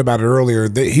just talking about it earlier,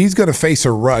 that he's going to face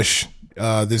a rush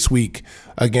this week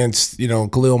against,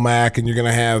 Khalil Mack, and you're going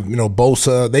to have,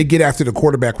 Bosa. They get after the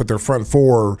quarterback with their front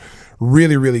four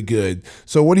really, really good.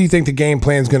 So what do you think the game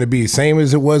plan is going to be? Same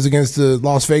as it was against the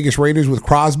Las Vegas Raiders with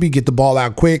Crosby, get the ball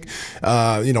out quick,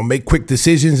 make quick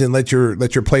decisions and let your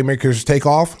playmakers take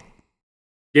off?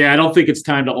 Yeah, I don't think it's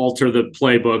time to alter the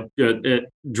playbook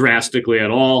drastically at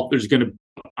all. There's going to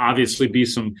obviously be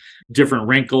some different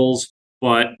wrinkles,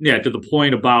 but yeah, to the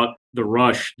point about the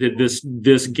rush,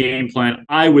 this game plan,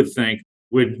 I would think,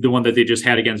 the one that they just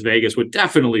had against Vegas would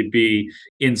definitely be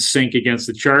in sync against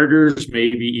the Chargers,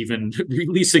 maybe even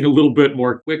releasing a little bit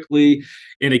more quickly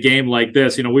in a game like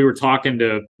this. We were talking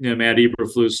to Matt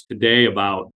Eberflus today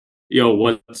about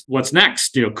what's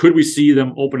next. Could we see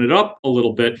them open it up a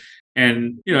little bit?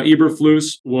 And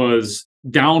Eberflus was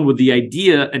down with the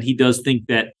idea, and he does think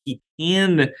that he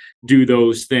can do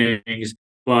those things.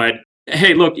 But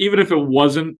hey, look, even if it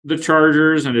wasn't the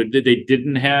Chargers and they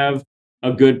didn't have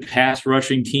a good pass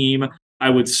rushing team, I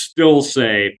would still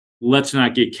say, let's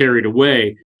not get carried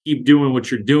away. Keep doing what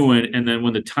you're doing. And then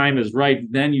when the time is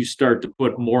right, then you start to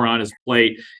put more on his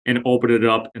plate and open it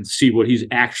up and see what he's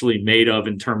actually made of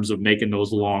in terms of making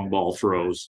those long ball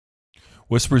throws.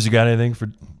 Whispers, you got anything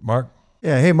for Mark?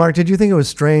 Yeah. Hey, Mark, did you think it was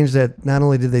strange that not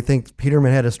only did they think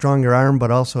Peterman had a stronger arm, but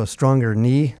also a stronger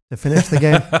knee to finish the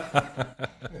game?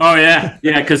 Oh yeah.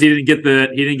 Yeah. Cause he didn't get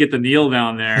the kneel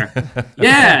down there.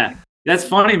 Yeah. That's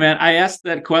funny, man. I asked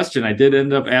that question. I did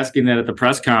end up asking that at the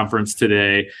press conference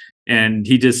today. And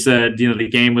he just said, the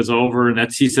game was over.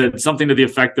 And he said something to the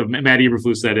effect of, Matt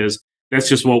Eberflus said, that's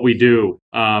just what we do.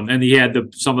 And he had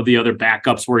some of the other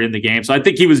backups were in the game. So I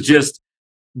think he was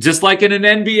just like in an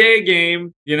NBA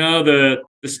game, the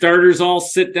starters all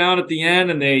sit down at the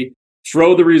end and they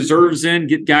throw the reserves in,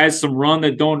 get guys some run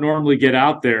that don't normally get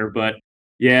out there. But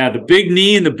yeah, the big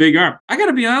knee and the big arm. I got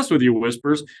to be honest with you,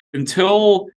 Whispers,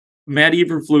 until Matt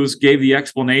Eberflus gave the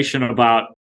explanation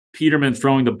about Peterman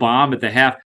throwing the bomb at the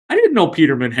half, I didn't know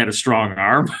Peterman had a strong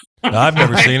arm. No, I've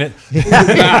never seen it.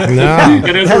 No.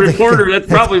 And as a reporter, that's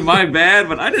probably my bad,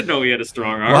 but I didn't know he had a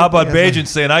strong arm. Well, how about Bajan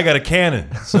saying, I got a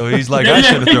cannon? So he's like, I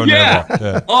should have thrown that ball.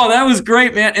 Yeah. Oh, that was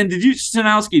great, man. And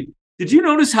Stanowski, did you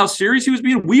notice how serious he was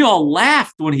being? We all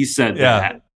laughed when he said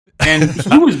that. And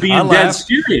he was being dead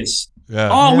serious. Yeah.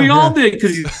 Oh, we all did,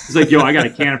 because he's like, yo, I got a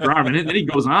cannon for arm. And then he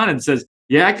goes on and says,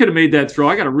 yeah, I could have made that throw.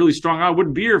 I got a really strong arm. I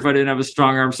wouldn't be here if I didn't have a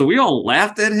strong arm. So we all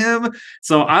laughed at him.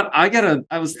 So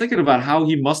I was thinking about how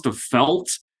he must have felt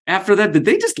after that. Did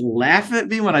they just laugh at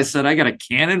me when I said I got a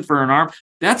cannon for an arm?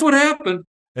 That's what happened.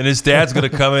 And his dad's going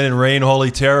to come in and rain holy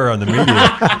terror on the media.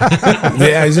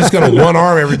 Yeah, he's just going to one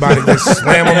arm everybody, just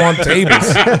slam them on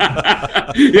tables.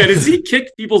 Yeah, does he kick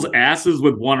people's asses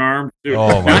with one arm? Dude,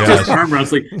 oh, my not gosh. just arm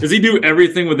wrestling. Does he do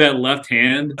everything with that left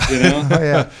hand? You know? Oh,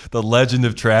 yeah. The legend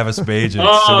of Travis Bajan.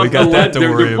 Oh, So we got that to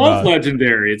worry they're both about.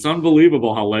 legendary. It's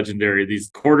unbelievable how legendary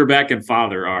these quarterback and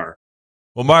father are.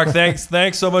 Well, Mark, thanks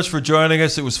so much for joining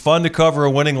us. It was fun to cover a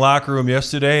winning locker room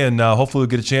yesterday, and hopefully we'll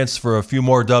get a chance for a few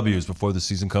more W's before the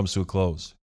season comes to a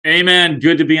close. Amen.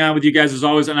 Good to be on with you guys as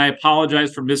always. And I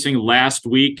apologize for missing last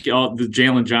week. The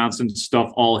Jalen Johnson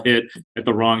stuff all hit at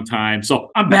the wrong time. So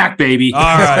I'm back, baby. All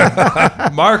right.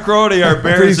 Mark Rohde, our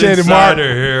Bears Appreciate it, insider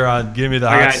Mark. here on Give Me the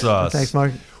Hot Sauce. Thanks,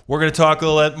 Mark. We're going to talk a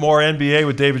little more NBA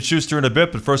with David Schuster in a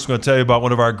bit, but first I'm going to tell you about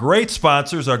one of our great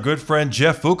sponsors, our good friend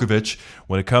Jeff Vukovic.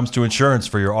 When it comes to insurance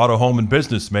for your auto, home, and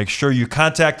business, make sure you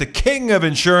contact the king of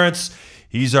insurance.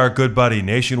 He's our good buddy,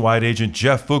 nationwide agent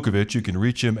Jeff Vukovic. You can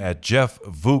reach him at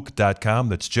jeffvuk.com.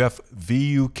 That's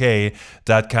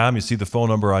jeffvuk.com. You see the phone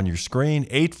number on your screen,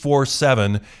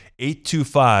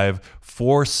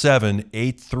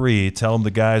 847-825-4783. Tell them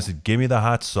the guys that Give Me the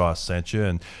Hot Sauce sent you.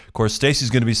 And, of course, Stacy's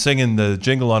going to be singing the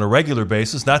jingle on a regular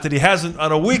basis. Not that he hasn't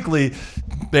on a weekly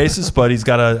basis, but he's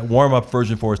got a warm-up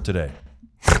version for us today.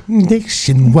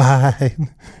 Nationwide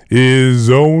is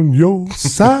on your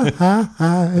side.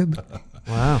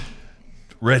 Wow.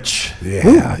 Rich.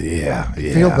 Yeah.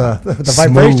 Feel the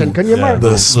vibration. Couldn't you, Mark?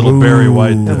 The little Barry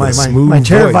White. My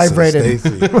chair vibrated.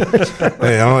 Hey,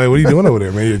 what are you doing over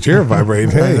there, man? Your chair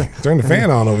vibrating. Hey, turn the fan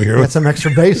on over here. Got some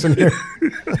extra bass in here.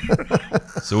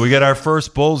 So we get our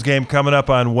first Bulls game coming up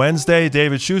on Wednesday.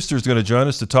 David Schuster is going to join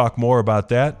us to talk more about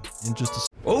that in just a second.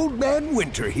 Old Man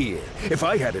Winter here. If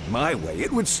I had it my way,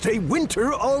 it would stay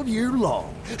winter all year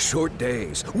long. Short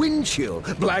days, wind chill,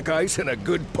 black ice, and a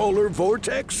good polar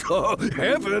vortex. Oh,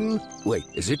 heaven. Wait,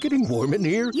 is it getting warm in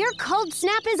here? Your cold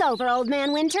snap is over, Old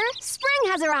Man Winter.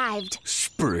 Spring has arrived.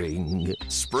 Spring.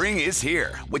 Spring is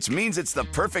here, which means it's the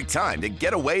perfect time to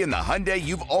get away in the Hyundai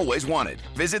you've always wanted.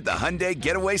 Visit the Hyundai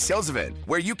Getaway Sales Event,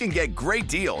 where you can get great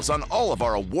deals on all of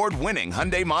our award-winning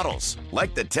Hyundai models,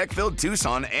 like the tech-filled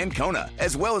Tucson and Kona,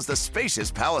 as well as the spacious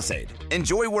Palisade.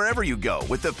 Enjoy wherever you go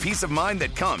with the peace of mind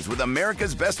that comes with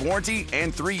America's best warranty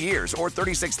and 3 years or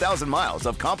 36,000 miles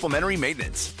of complimentary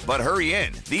maintenance. But hurry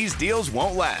in, these deals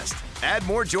won't last. Add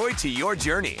more joy to your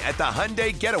journey at the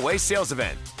Hyundai Getaway Sales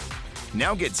Event.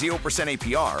 Now get 0%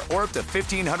 APR or up to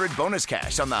 $1,500 bonus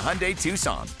cash on the Hyundai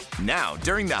Tucson. Now,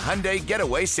 during the Hyundai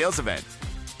Getaway Sales Event.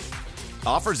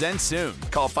 Offers end soon.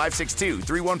 Call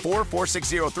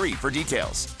 562-314-4603 for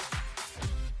details.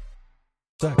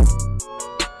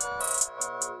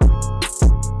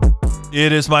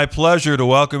 It is my pleasure to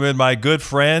welcome in my good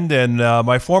friend and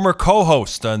my former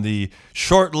co-host on the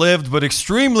short-lived but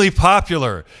extremely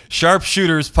popular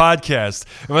Sharpshooters podcast.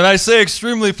 And when I say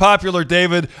extremely popular,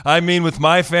 David, I mean with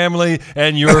my family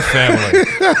and your family.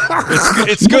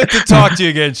 It's good to talk to you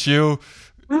again, Shu.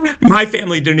 My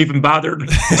family didn't even bother to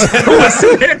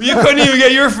listen. You couldn't even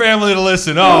get your family to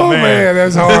listen. Oh man,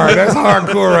 that's hard. That's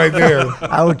hardcore right there.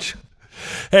 Ouch.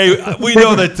 Hey, we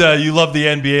know that you love the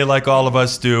NBA like all of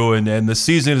us do, and the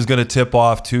season is going to tip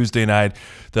off Tuesday night.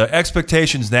 The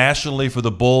expectations nationally for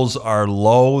the Bulls are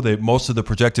low. Most of the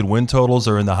projected win totals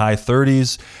are in the high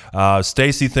 30s.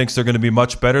 Stacey thinks they're going to be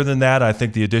much better than that. I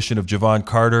think the addition of Javon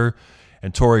Carter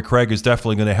and Torrey Craig is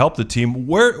definitely going to help the team.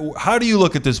 How do you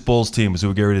look at this Bulls team as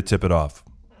we get ready to tip it off?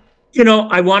 You know,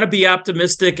 I want to be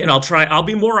optimistic, and I'll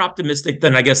be more optimistic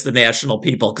than I guess the national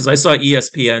people, because I saw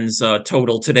ESPN's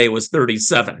total today was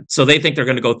 37. So they think they're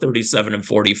going to go 37 and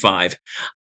 45.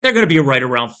 They're going to be right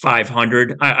around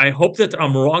 500. I hope that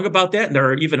I'm wrong about that, and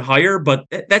they're even higher, but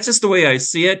that's just the way I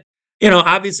see it. You know,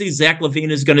 obviously Zach LaVine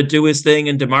is going to do his thing,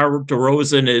 and DeMar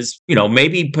DeRozan is,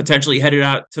 maybe potentially headed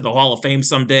out to the Hall of Fame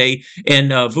someday. And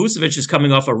Vucevic is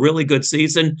coming off a really good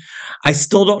season. I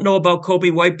still don't know about Kobe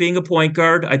White being a point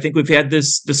guard. I think we've had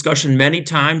this discussion many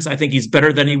times. I think he's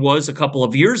better than he was a couple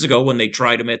of years ago when they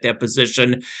tried him at that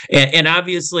position. And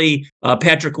obviously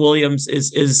Patrick Williams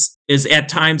is at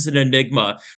times an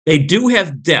enigma. They do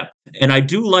have depth, and I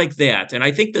do like that. And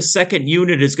I think the second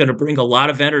unit is going to bring a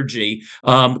lot of energy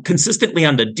consistently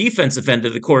on the defensive end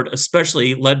of the court,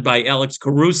 especially led by Alex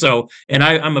Caruso. And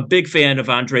I'm a big fan of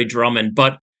Andre Drummond.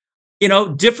 But,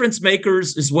 difference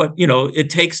makers is what, it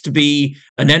takes to be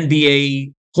an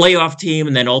NBA playoff team,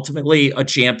 and then ultimately a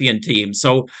champion team.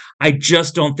 So I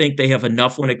just don't think they have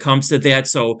enough when it comes to that.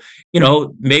 So,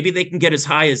 maybe they can get as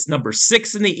high as number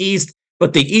 6 in the East.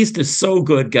 But the East is so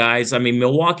good, guys. I mean,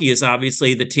 Milwaukee is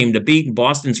obviously the team to beat, and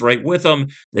Boston's right with them.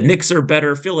 The Knicks are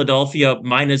better. Philadelphia,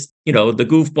 minus, the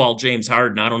goofball James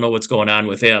Harden. I don't know what's going on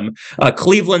with him.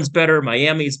 Cleveland's better.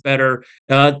 Miami's better.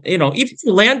 Even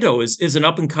Orlando is an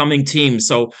up-and-coming team.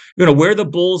 So, where the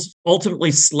Bulls ultimately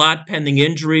slot pending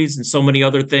injuries and so many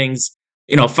other things,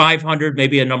 500,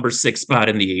 maybe a number 6 spot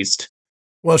in the East.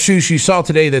 Well, Schuster, you saw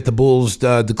today that the Bulls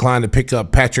declined to pick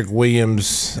up Patrick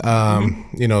Williams,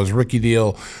 his rookie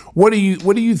deal. What do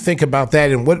you think about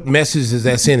that, and what message does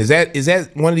that send? Is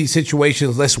that one of these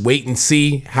situations? Let's wait and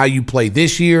see how you play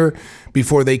this year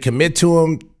before they commit to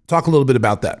him. Talk a little bit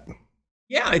about that.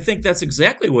 Yeah, I think that's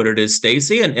exactly what it is,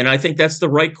 Stacey. And I think that's the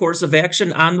right course of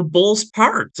action on the Bulls'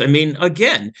 part. I mean,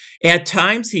 again, at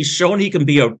times he's shown he can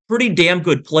be a pretty damn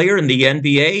good player in the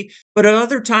NBA, but at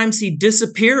other times he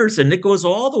disappears, and it goes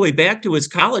all the way back to his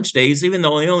college days. Even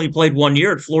though he only played 1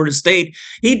 year at Florida State,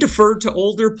 he deferred to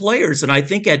older players. And I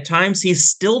think at times he's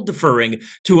still deferring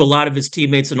to a lot of his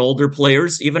teammates and older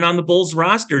players, even on the Bulls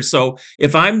roster. So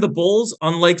if I'm the Bulls,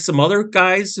 unlike some other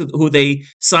guys who they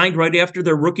signed right after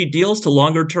their rookie deals to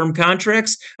longer-term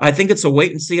contracts, I think it's a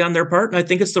wait and see on their part, and I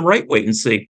think it's the right wait and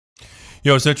see.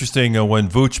 It's interesting when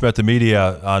Vooch met the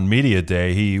media on Media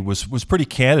Day, he was pretty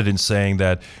candid in saying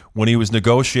that when he was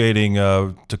negotiating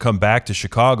to come back to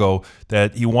Chicago,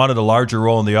 that he wanted a larger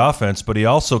role in the offense, but he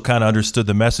also kind of understood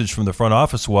the message from the front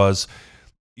office was,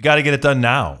 you got to get it done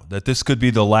now, that this could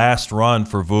be the last run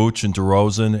for Vooch and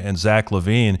DeRozan and Zach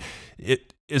LaVine.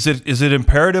 Is it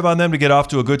imperative on them to get off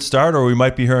to a good start, or we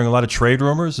might be hearing a lot of trade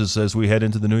rumors as we head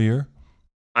into the new year?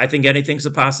 I think anything's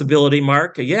a possibility,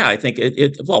 Mark. Yeah, I think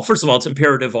well, first of all, it's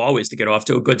imperative always to get off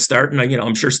to a good start. And,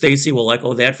 I'm sure Stacey will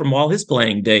echo that from all his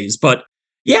playing days. But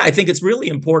yeah, I think it's really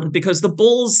important because the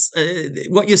Bulls,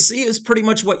 what you see is pretty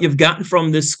much what you've gotten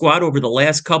from this squad over the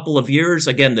last couple of years.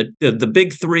 Again, the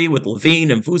big three with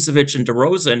LaVine and Vucevic and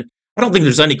DeRozan. I don't think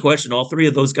there's any question all three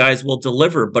of those guys will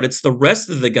deliver, but it's the rest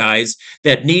of the guys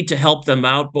that need to help them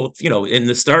out, both, in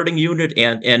the starting unit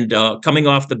and coming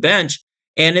off the bench.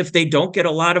 And if they don't get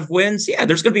a lot of wins,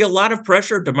 there's going to be a lot of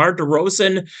pressure. DeMar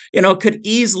DeRozan, could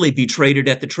easily be traded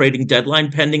at the trading deadline,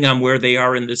 depending on where they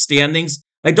are in the standings.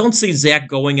 I don't see Zach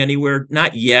going anywhere,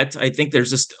 not yet. I think there's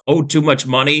just owed too much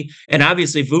money. And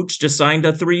obviously, Vooch just signed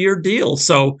a 3-year deal.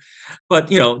 So, but,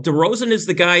 DeRozan is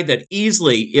the guy that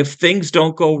easily, if things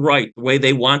don't go right the way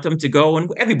they want them to go,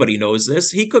 and everybody knows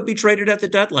this, he could be traded at the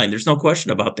deadline. There's no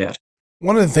question about that.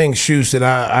 One of the things, Schuster,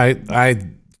 that I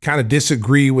kind of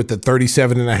disagree with the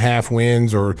 37.5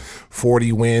 wins or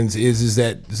 40 wins is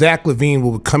that Zach LaVine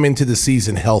will come into the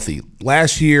season healthy.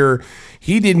 Last year,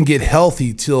 he didn't get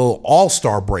healthy till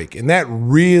All-Star break, and that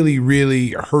really,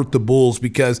 really hurt the Bulls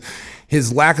because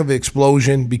his lack of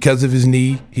explosion because of his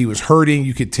knee. He was hurting.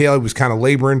 You could tell he was kind of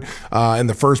laboring in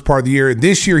the first part of the year.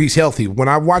 This year, he's healthy. When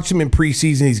I watched him in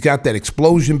preseason, he's got that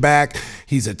explosion back.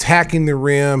 He's attacking the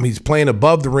rim. He's playing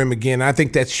above the rim again. I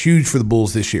think that's huge for the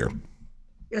Bulls this year.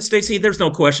 Yeah, Stacey, there's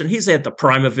no question. He's at the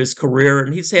prime of his career,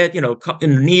 and he's had,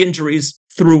 knee injuries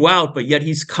throughout, but yet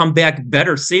he's come back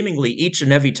better seemingly each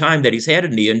and every time that he's had a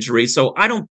knee injury. So I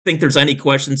don't think there's any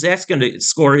question. Zach's going to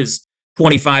score his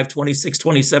 25, 26,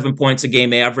 27 points a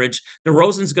game average.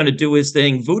 DeRozan's going to do his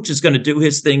thing. Vooch is going to do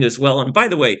his thing as well. And by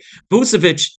the way,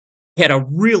 Vucevic had a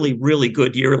really, really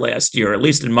good year last year, at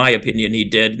least in my opinion, he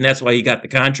did. And that's why he got the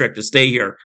contract to stay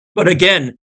here. But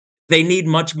again, they need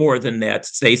much more than that,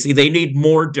 Stacey. They need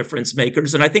more difference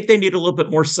makers. And I think they need a little bit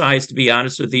more size, to be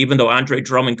honest with you, even though Andre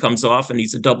Drummond comes off and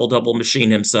he's a double-double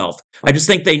machine himself. I just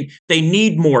think they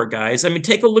need more guys. I mean,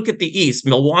 take a look at the East.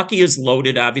 Milwaukee is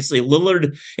loaded, obviously.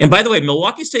 Lillard. And by the way,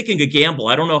 Milwaukee's taking a gamble.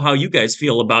 I don't know how you guys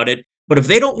feel about it, but if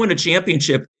they don't win a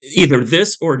championship either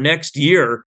this or next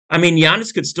year, I mean,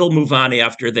 Giannis could still move on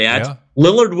after that. Yeah.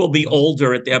 Lillard will be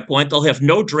older at that point. They'll have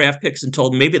no draft picks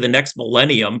until maybe the next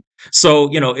millennium. So,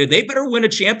 they better win a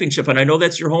championship. And I know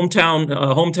that's your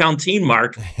hometown team,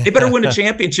 Mark. They better win a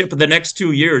championship in the next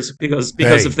 2 years because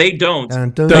if they don't,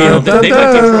 they might be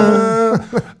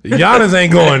trouble. Giannis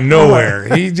ain't going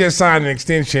nowhere. He just signed an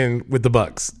extension with the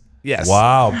Bucks. Yes.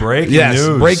 Wow.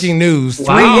 Breaking news.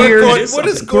 Wow. 3 years. What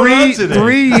is going on today?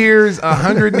 3 years,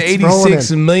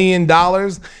 $186 million.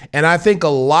 And I think a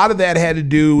lot of that had to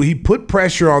do, he put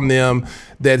pressure on them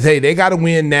that, hey, they got to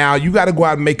win now. You got to go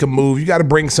out and make a move. You got to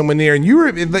bring someone there. And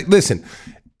listen,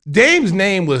 Dame's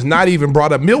name was not even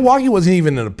brought up. Milwaukee wasn't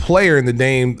even a player in the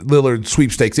Dame Lillard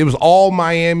sweepstakes. It was all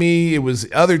Miami. It was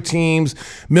other teams.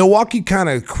 Milwaukee kind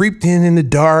of creeped in the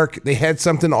dark. They had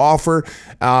something to offer.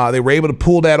 They were able to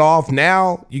pull that off.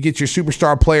 Now you get your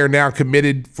superstar player now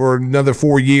committed for another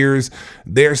 4 years.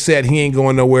 They're set. He ain't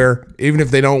going nowhere. Even if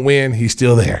they don't win, he's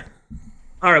still there.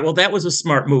 All right. Well, that was a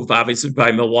smart move, obviously,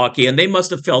 by Milwaukee. And they must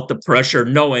have felt the pressure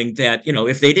knowing that,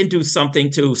 if they didn't do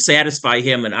something to satisfy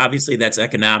him, and obviously that's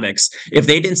economics, if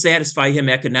they didn't satisfy him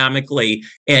economically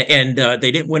and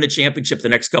they didn't win a championship the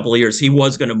next couple of years, he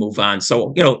was going to move on.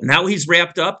 So, now he's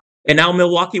wrapped up. And now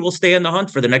Milwaukee will stay in the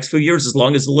hunt for the next few years as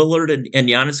long as Lillard and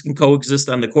Giannis can coexist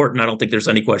on the court. And I don't think there's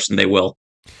any question they will.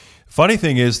 Funny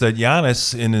thing is that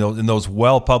Giannis, in those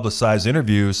well-publicized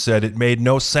interviews, said it made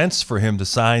no sense for him to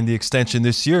sign the extension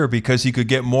this year because he could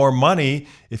get more money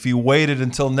if he waited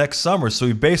until next summer. So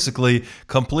he basically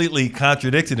completely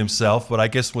contradicted himself. But I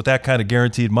guess with that kind of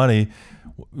guaranteed money,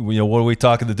 what are we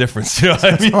talking the difference?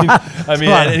 I mean,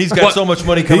 and he's got so much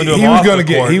money coming to him. He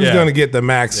was going to get the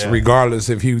max regardless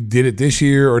if he did it this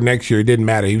year or next year. It didn't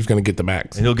matter. He was going to get the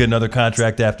max, and he'll get another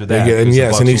contract after that.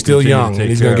 And he's still young, and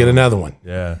he's going to get another one.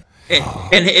 Yeah.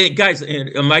 And guys,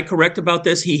 am I correct about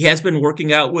this? He has been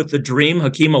working out with the Dream,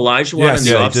 Hakeem Olajuwon, in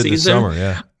the offseason. Summer,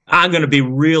 yeah. I'm going to be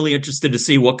really interested to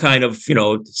see what kind of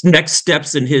next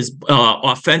steps in his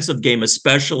offensive game,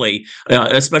 especially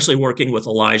working with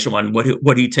Olajuwon,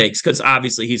 what he takes, because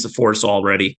obviously he's a force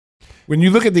already. When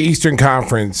you look at the Eastern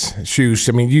Conference,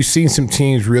 Schuster, I mean, you've seen some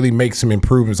teams really make some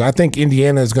improvements. I think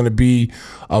Indiana is going to be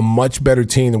a much better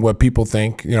team than what people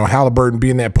think. Halliburton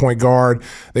being that point guard,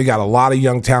 they got a lot of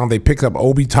young talent. They picked up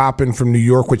Obi Toppin from New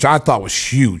York, which I thought was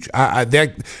huge.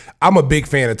 I'm a big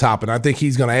fan of Toppin. I think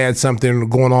he's going to add something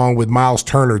going on with Miles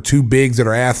Turner, two bigs that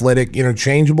are athletic,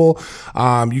 interchangeable.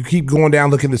 You keep going down,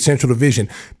 looking at the Central Division.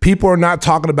 People are not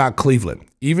talking about Cleveland.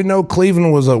 Even though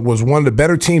Cleveland was one of the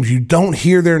better teams, you don't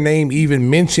hear their name even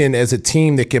mentioned as a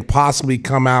team that can possibly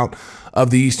come out of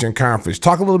the Eastern Conference.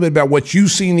 Talk a little bit about what you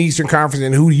see in the Eastern Conference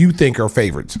and who you think are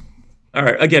favorites. All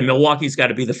right. Again, Milwaukee's got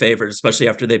to be the favorite, especially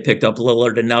after they picked up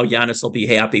Lillard, and now Giannis will be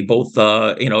happy, both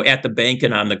at the bank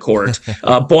and on the court.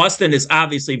 Boston is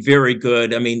obviously very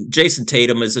good. I mean, Jason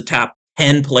Tatum is a top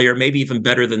 10 player, maybe even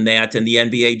better than that in the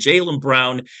NBA. Jaylen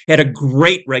Brown had a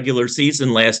great regular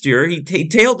season last year. He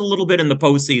tailed a little bit in the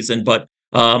postseason, but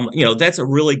that's a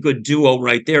really good duo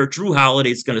right there. Drew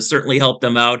Holiday is going to certainly help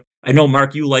them out. I know,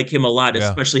 Mark, you like him a lot,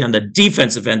 especially on the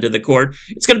defensive end of the court.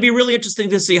 It's going to be really interesting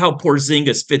to see how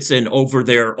Porzingis fits in over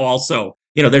there also.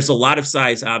 There's a lot of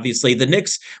size, obviously. The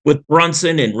Knicks with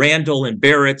Brunson and Randall and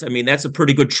Barrett, I mean, that's a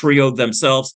pretty good trio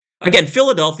themselves. Again,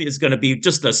 Philadelphia is going to be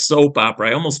just a soap opera.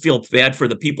 I almost feel bad for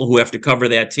the people who have to cover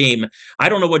that team. I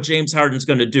don't know what James Harden's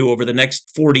going to do over the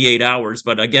next 48 hours,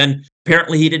 but again,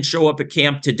 apparently he didn't show up at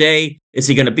camp today. Is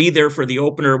he going to be there for the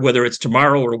opener, whether it's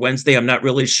tomorrow or Wednesday? I'm not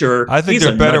really sure. I think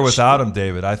they're better without him,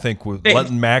 David. I think with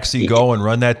letting Maxey go and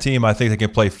run that team, I think they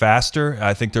can play faster.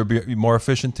 I think they'll be a more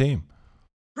efficient team.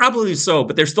 Probably so,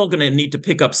 but they're still going to need to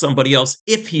pick up somebody else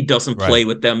if he doesn't play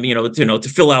with them, to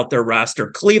fill out their roster.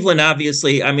 Cleveland,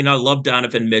 obviously, I mean, I love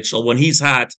Donovan Mitchell. When he's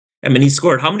hot, I mean, he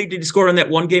scored. How many did he score in that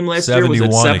one game last year? Was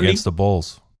it 70 against the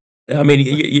Bulls? I mean,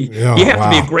 you have to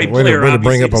be a great player. Way to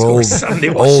bring up an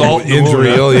old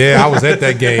injury. Oh, yeah, I was at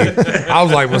that game. I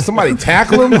was like, well, somebody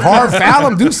tackle him, hard foul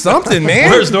him, do something, man.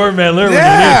 Where's Norman Van Leer?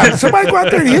 Yeah, somebody go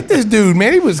out there and hit this dude,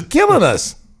 man. He was killing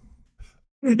us.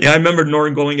 Yeah, I remember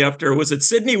Norton going after, was it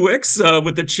Sidney Wicks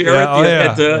with the chair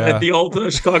at the old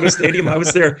Chicago Stadium? I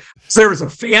was there. So there was a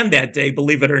fan that day,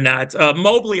 believe it or not.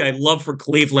 Mobley, I love for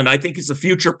Cleveland. I think he's a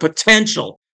future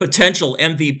potential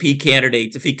MVP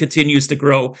candidate if he continues to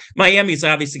grow. Miami's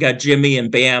obviously got Jimmy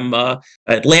and Bam.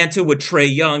 Atlanta with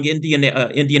Trae Young.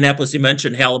 Indianapolis, you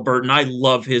mentioned Halliburton. I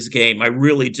love his game. I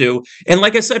really do. And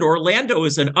like I said, Orlando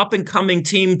is an up-and-coming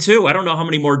team, too. I don't know how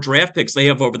many more draft picks they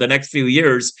have over the next few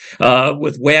years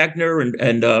with Wagner and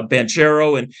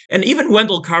Banchero and even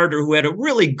Wendell Carter, who had a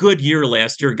really good year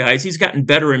last year, guys. He's gotten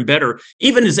better and better.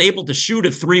 Even is able to shoot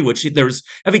a three, which there's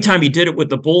every time he did it with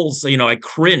the Bulls, I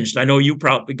cringed. I know you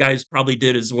guys probably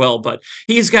did as well, but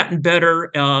he's gotten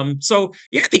better. So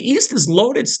yeah, the East is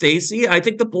loaded, Stacey. I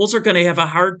think the Bulls are going to have a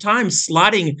hard time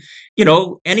slotting,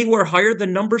 anywhere higher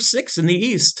than number 6 in the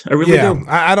East. I really do.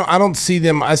 I don't see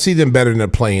them. I see them better in the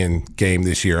play-in game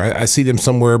this year. I see them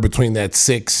somewhere between that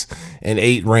 6 and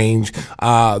 8 range.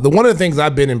 One of the things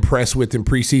I've been impressed with in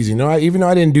preseason, even though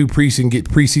I didn't do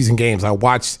preseason games, I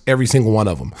watched every single one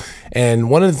of them. And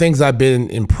one of the things I've been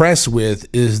impressed with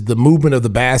is the movement of the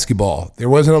basketball. There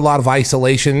wasn't a lot of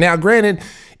isolation. Now, granted,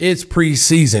 it's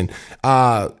preseason.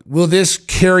 Will this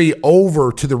carry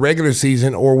over to the regular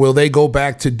season, or will they go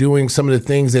back to doing some of the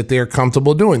things that they're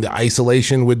comfortable doing? The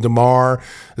isolation with DeMar,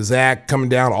 Zach coming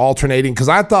down, alternating. Because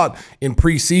I thought in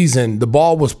preseason, the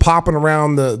ball was popping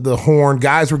around the horn.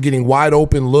 Guys were getting wide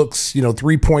open looks,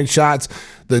 3-point shots.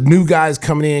 The new guys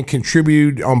coming in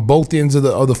contribute on both ends of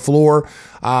the floor.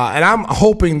 And I'm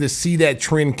hoping to see that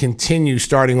trend continue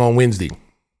starting on Wednesday.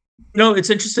 It's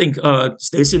interesting,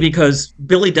 Stacey, because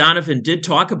Billy Donovan did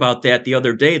talk about that the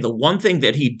other day. The one thing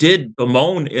that he did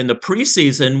bemoan in the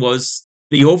preseason was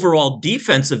the overall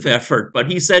defensive effort.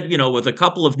 But he said, with a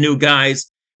couple of new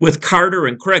guys, with Carter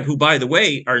and Craig, who, by the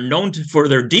way, are known for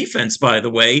their defense, by the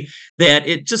way, that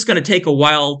it's just going to take a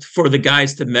while for the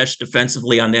guys to mesh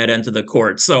defensively on that end of the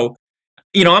court. So,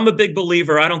 I'm a big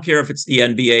believer. I don't care if it's the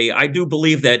NBA. I do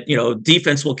believe that,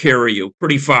 defense will carry you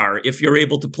pretty far if you're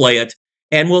able to play it.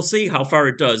 And we'll see how far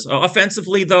it does.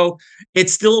 Offensively, though, it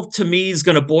still, to me, is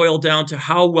going to boil down to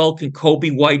how well can Kobe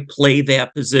White play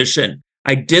that position.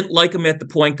 I didn't like him at the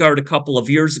point guard a couple of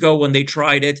years ago when they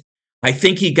tried it. I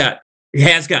think he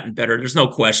has gotten better. There's no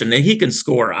question. And he can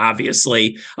score,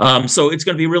 obviously. So it's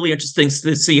going to be really interesting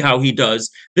to see how he does.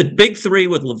 The big three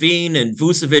with Levine and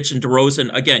Vucevic and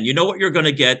DeRozan, again, you know what you're going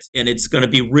to get, and it's going to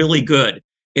be really good.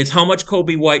 It's how much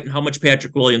Kobe White and how much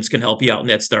Patrick Williams can help you out in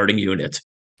that starting unit.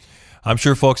 I'm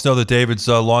sure folks know that David's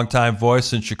a longtime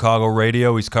voice in Chicago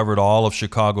radio. He's covered all of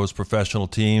Chicago's professional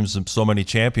teams and so many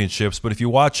championships. But if you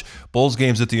watch Bulls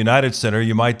games at the United Center,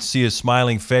 you might see a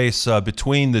smiling face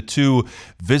between the two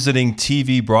visiting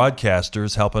TV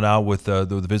broadcasters helping out with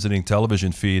the visiting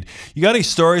television feed. You got any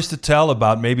stories to tell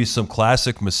about maybe some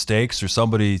classic mistakes or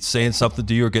somebody saying something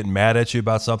to you or getting mad at you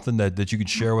about something that you could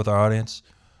share with our audience?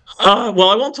 Well,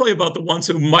 I won't tell you about the ones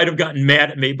who might have gotten mad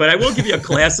at me, but I will give you a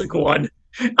classic one.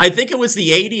 I think it was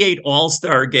the 88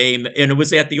 All-Star game, and it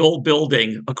was at the old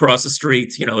building across the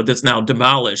street, that's now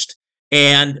demolished.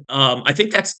 And I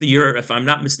think that's the year, if I'm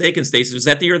not mistaken, Stacey, was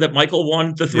that the year that Michael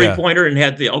won the three-pointer and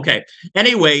had okay.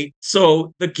 Anyway,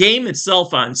 so the game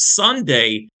itself on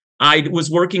Sunday, I was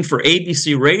working for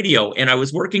ABC Radio, and I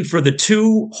was working for the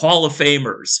two Hall of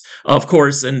Famers, of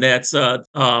course, and that's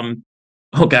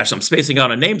oh gosh, I'm spacing out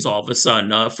on names all of a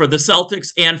sudden. For the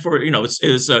Celtics and for, it was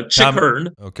Chick Hearn.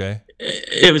 Okay.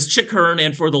 It was Chick Hearn,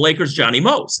 and for the Lakers, Johnny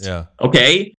Most. Yeah.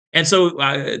 Okay. And so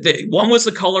one was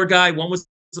the color guy, one was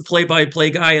the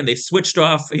play-by-play guy, and they switched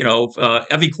off,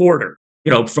 every quarter,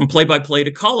 from play-by-play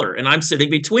to color. And I'm sitting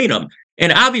between them.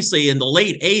 And obviously, in the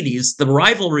late 80s, the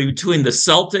rivalry between the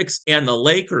Celtics and the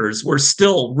Lakers were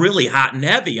still really hot and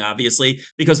heavy, obviously,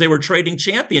 because they were trading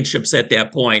championships at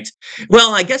that point.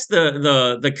 Well, I guess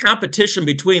the competition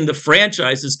between the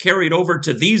franchises carried over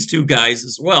to these two guys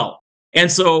as well.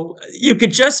 And so you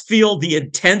could just feel the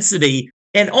intensity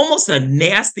and almost a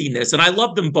nastiness. And I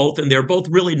love them both, and they're both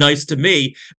really nice to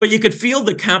me. But you could feel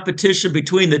the competition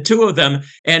between the two of them.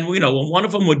 And, when one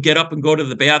of them would get up and go to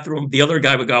the bathroom, the other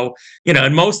guy would go,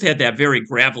 and Most had that very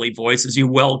gravelly voice, as you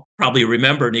well probably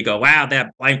remember. And he'd go, wow,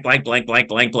 that blank, blank, blank, blank,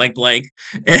 blank, blank, blank.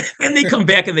 And they'd come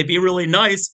back and they'd be really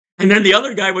nice. And then the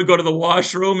other guy would go to the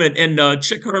washroom, and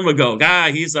Chick Hearn would go,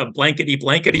 he's a blankety,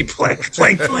 blankety, blank,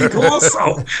 blank, blank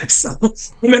also. So,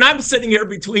 I'm sitting here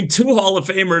between two Hall of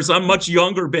Famers. I'm much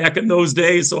younger back in those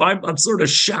days, so I'm sort of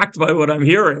shocked by what I'm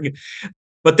hearing.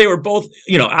 But they were both,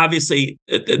 obviously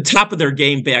at the top of their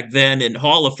game back then, and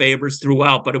Hall of Famers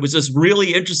throughout. But it was just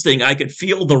really interesting. I could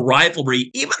feel the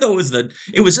rivalry, even though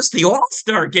it was just the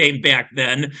All-Star game back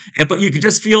then. But you could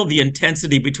just feel the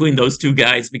intensity between those two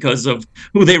guys because of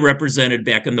who they represented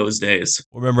back in those days.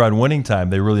 Remember, on Winning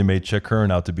Time, they really made Chick Hearn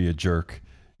out to be a jerk.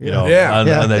 On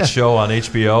that show on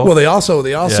HBO. Well, they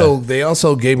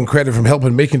also gave him credit for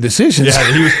helping making decisions.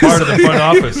 Yeah, he was part of the front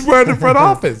office. He was part of the front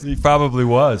office. He probably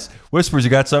was. Whispers, you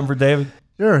got something for David?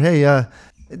 Sure. Hey,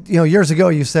 years ago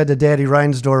you said to Daddy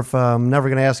Reinsdorf, I'm never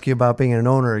going to ask you about being an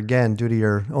owner again due to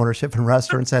your ownership in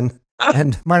restaurants and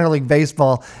minor league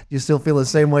baseball. Do you still feel the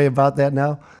same way about that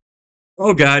now?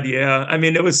 Oh, God, yeah.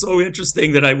 It was so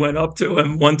interesting that I went up to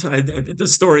him one time, the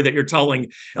story that you're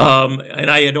telling, and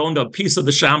I had owned a piece of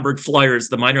the Schaumburg Flyers,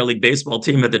 the minor league baseball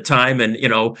team at the time, and,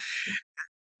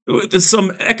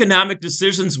 some economic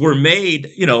decisions were made,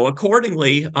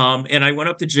 accordingly. And I went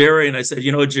up to Jerry and I said,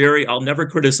 Jerry, I'll never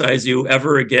criticize you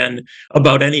ever again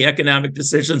about any economic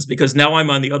decisions because now I'm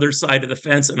on the other side of the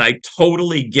fence and I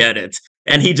totally get it.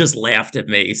 And he just laughed at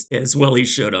me, as well he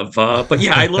should have. But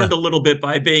yeah, I learned a little bit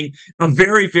by being a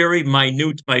very, very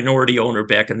minute minority owner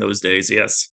back in those days.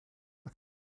 Yes.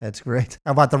 That's great.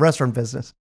 How about the restaurant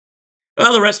business?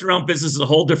 Well, the restaurant business is a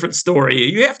whole different story.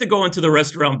 You have to go into the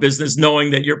restaurant business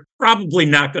knowing that you're probably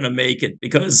not going to make it,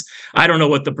 because I don't know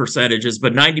what the percentage is,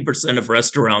 but 90% of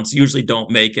restaurants usually don't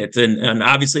make it. And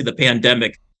obviously the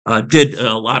pandemic did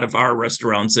a lot of our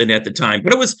restaurants in at the time,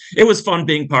 but it was fun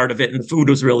being part of it, and the food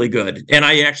was really good. And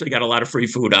I actually got a lot of free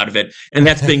food out of it, and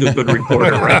that's being a good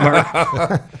reporter, right,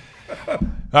 Mark? All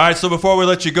right, so before we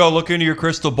let you go, look into your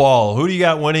crystal ball. Who do you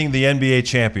got winning the NBA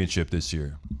championship this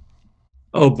year?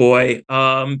 Oh boy.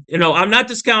 I'm not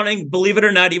discounting, believe it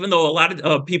or not, even though a lot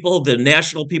of people, the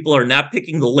national people, are not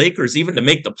picking the Lakers even to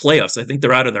make the playoffs. I think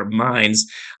they're out of their minds.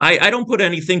 I don't put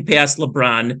anything past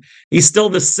LeBron. He's still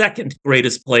the second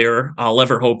greatest player I'll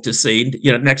ever hope to see,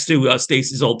 next to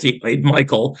Stacey's old teammate,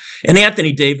 Michael. And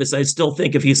Anthony Davis, I still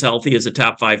think if he's healthy, is a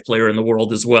top 5 player in the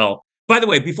world as well. By the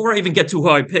way, before I even get to who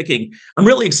I'm picking, I'm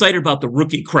really excited about the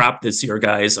rookie crop this year,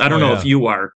 guys. I don't know if you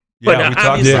are. Yeah, but we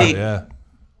talked about it, yeah.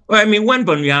 I mean,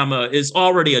 Wembanyama is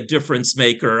already a difference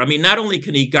maker. I mean, not only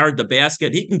can he guard the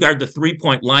basket, he can guard the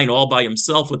three-point line all by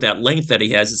himself with that length that he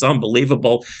has. It's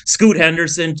unbelievable. Scoot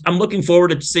Henderson, I'm looking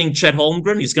forward to seeing Chet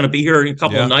Holmgren. He's going to be here in a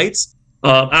couple of nights.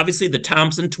 Obviously, the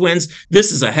Thompson twins.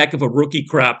 This is a heck of a rookie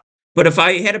crop. But if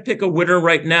I had to pick a winner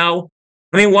right now,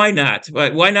 I mean, why not?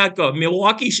 Why not go?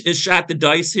 Milwaukee is shot the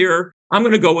dice here. I'm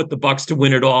going to go with the Bucks to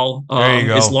win it all.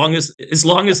 As long as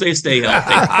they stay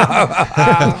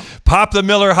healthy. Pop the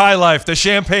Miller High Life, the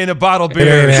champagne and bottle beer.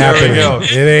 It ain't happening.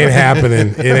 It ain't happening.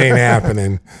 It ain't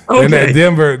happening. Okay. And that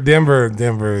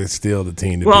Denver is still the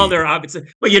team to beat. They're obviously,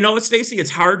 but what, Stacey, it's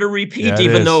hard to repeat,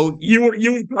 even though you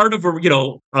were part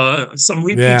of some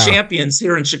repeat champions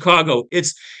here in Chicago.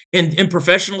 It's in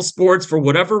professional sports, for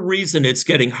whatever reason, it's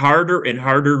getting harder and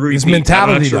harder to repeat. It's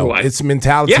mentality, though. It's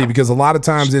mentality, because a lot of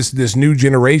times this new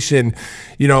generation,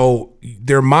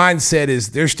 their mindset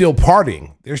is they're still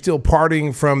partying. They're still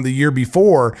partying from the year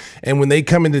before. And when they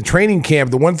come into training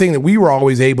camp, the one thing that we were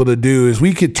always able to do is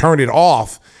we could turn it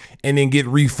off and then get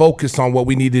refocused on what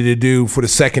we needed to do for the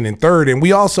second and third. And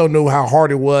we also knew how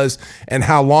hard it was and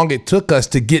how long it took us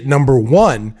to get number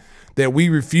one, that we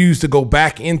refused to go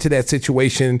back into that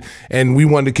situation, and we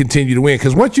wanted to continue to win.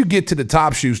 Because once you get to the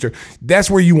top, Schuster,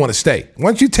 that's where you want to stay.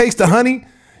 Once you taste the honey,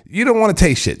 you don't want to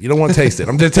taste shit. You don't want to taste it.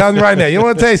 I'm just telling you right now. You don't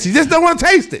want to taste it. You just don't want to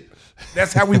taste it.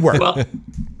 That's how we work. Well,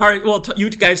 all right. Well, you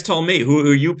guys tell me, who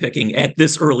are you picking at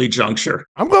this early juncture?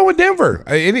 I'm going with Denver,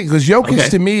 because Jokic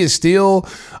to me is still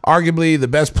arguably the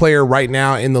best player right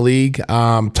now in the league,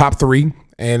 top 3.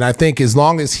 And I think as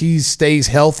long as he stays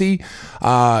healthy,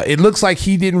 it looks like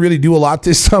he didn't really do a lot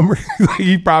this summer.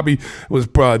 He probably was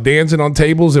dancing on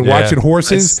tables and watching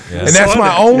horses. And that's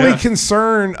my only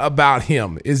concern about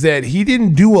him, is that he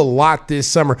didn't do a lot this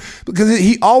summer, because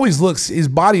his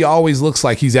body always looks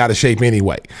like he's out of shape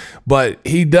anyway. But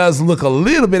he does look a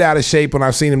little bit out of shape when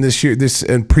I've seen him this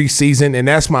in preseason. And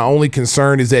that's my only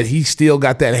concern, is that he still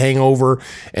got that hangover,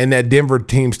 and that Denver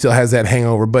team still has that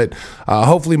hangover. But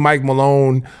hopefully Mike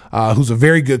Malone, who's a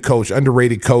very good coach,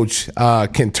 underrated coach,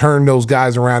 can turn those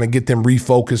guys around and get them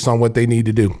refocused on what they need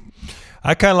to do.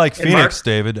 I kind of like Phoenix,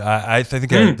 David. I think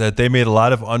that they made a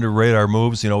lot of under-radar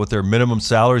moves, with their minimum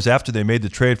salaries after they made the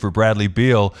trade for Bradley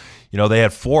Beal. They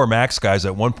had 4 max guys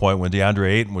at one point when DeAndre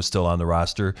Ayton was still on the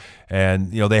roster.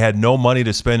 And, they had no money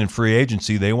to spend in free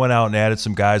agency. They went out and added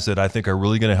some guys that I think are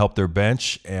really going to help their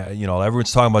bench.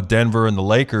 Everyone's talking about Denver and the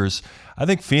Lakers. I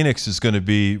think Phoenix is going to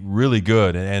be really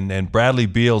good, and Bradley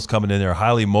Beal's coming in there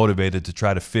highly motivated to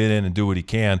try to fit in and do what he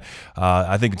can.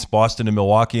 I think it's Boston and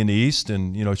Milwaukee in the East,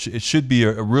 and it should be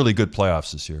a really good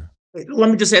playoffs this year. Let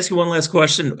me just ask you one last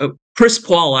question. Chris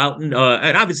Paul and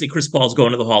obviously Chris Paul's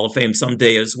going to the Hall of Fame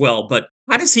someday as well, but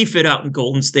how does he fit out in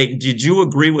Golden State? And did you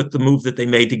agree with the move that they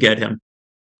made to get him?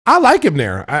 I like him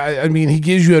there. I mean, he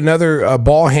gives you another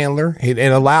ball handler and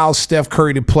allows Steph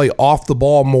Curry to play off the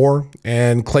ball more,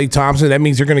 and Klay Thompson. That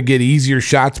means they're going to get easier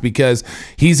shots, because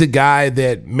he's a guy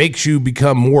that makes you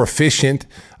become more efficient.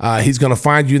 He's going to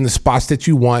find you in the spots that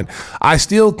you want. I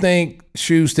still think,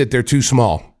 Shoes, that they're too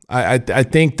small. I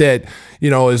think that,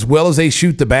 as well as they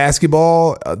shoot the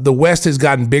basketball, the West has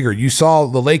gotten bigger. You saw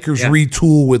the Lakers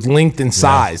retool with length and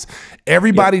size.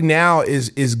 Everybody now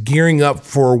is gearing up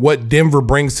for what Denver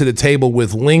brings to the table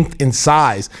with length and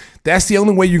size. That's the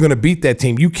only way you're going to beat that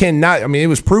team. You cannot. I mean, it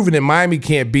was proven that Miami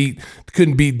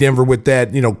couldn't beat Denver with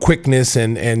that, quickness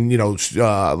and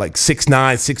like 6'9",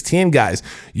 6'10" guys.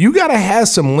 You got to have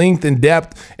some length and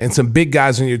depth and some big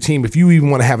guys on your team if you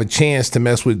even want to have a chance to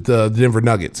mess with the Denver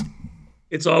Nuggets.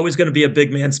 It's always going to be a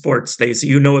big man sport, Stacey.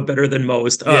 You know it better than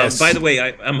most. Yes. By the way,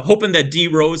 I'm hoping that D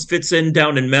Rose fits in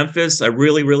down in Memphis. I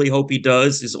really, really hope he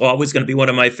does. He's always going to be one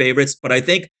of my favorites. But I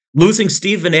think Losing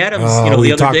Steven Adams,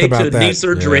 the other day to knee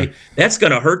surgery, that's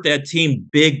going to hurt that team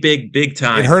big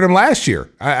time. It hurt him last year.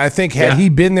 I think had he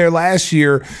been there last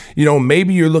year,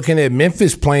 maybe you're looking at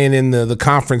Memphis playing in the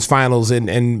conference finals,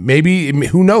 and maybe,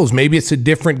 who knows, maybe it's a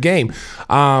different game.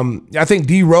 I think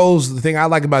D Rose, the thing I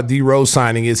like about D Rose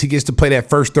signing is he gets to play that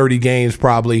first 30 games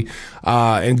probably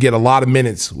and get a lot of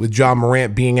minutes with John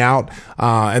Morant being out.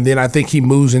 And then I think he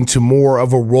moves into more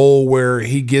of a role where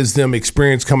he gives them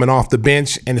experience coming off the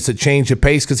bench, and it's a change of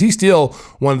pace because he's still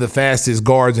one of the fastest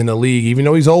guards in the league. Even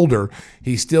though he's older,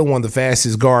 he's still one of the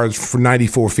fastest guards for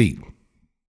 94 feet.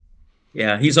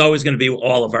 Yeah, he's always going to be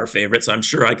all of our favorites. I'm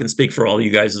sure I can speak for all you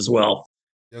guys as well.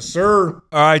 Yes, sir.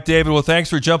 All right, David. Well,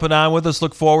 thanks for jumping on with us.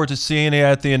 Look forward to seeing you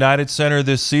at the United Center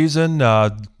this season.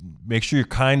 Make sure you're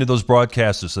kind to those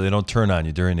broadcasters so they don't turn on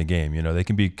you during the game. They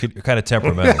can be kind of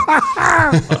temperamental.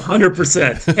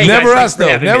 100%. Hey, never guys, us,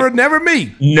 though. Never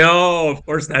me. No, of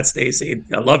course not, Stacy.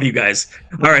 I love you guys.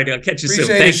 All right, I'll catch you soon.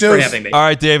 Appreciate Thanks for having me. All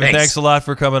right, David, thanks a lot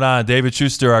for coming on. David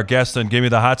Schuster, our guest on Give Me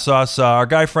the Hot Sauce. Our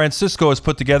guy Francisco has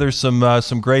put together some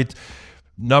great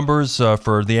numbers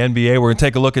for the NBA. We're going to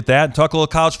take a look at that and talk a little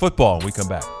college football when we come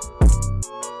back.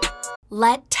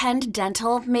 Let Tend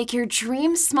Dental make your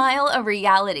dream smile a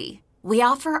reality. We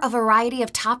offer a variety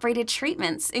of top-rated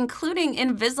treatments, including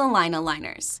Invisalign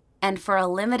aligners. And for a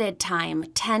limited time,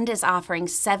 Tend is offering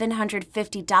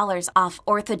 $750 off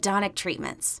orthodontic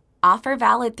treatments. Offer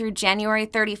valid through January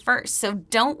 31st, so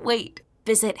don't wait.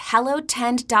 Visit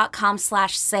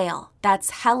hellotend.com/sale.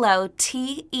 That's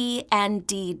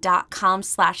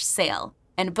hellotend.com/sale.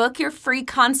 And book your free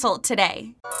consult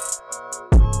today.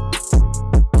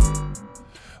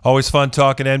 Always fun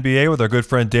talking NBA with our good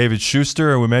friend David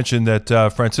Schuster. And we mentioned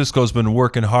that Francisco's been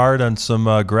working hard on some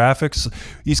graphics.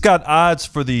 He's got odds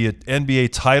for the NBA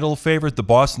title favorite. The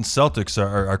Boston Celtics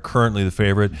are currently the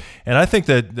favorite. And I think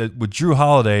that with Drew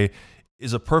Holiday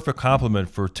is a perfect complement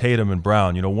for Tatum and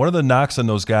Brown. One of the knocks on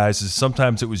those guys is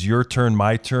sometimes it was your turn,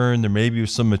 my turn. There may be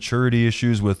some maturity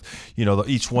issues with,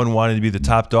 each one wanting to be the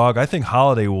top dog. I think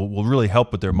Holiday will really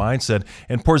help with their mindset.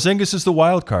 And Porzingis is the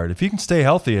wild card. If he can stay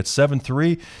healthy at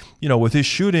 7'3", with his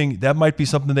shooting, that might be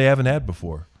something they haven't had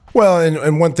before. Well,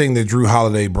 and one thing that Drew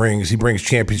Holiday brings, he brings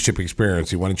championship experience.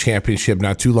 He won a championship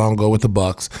not too long ago with the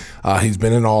Bucks. He's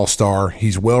been an all-star.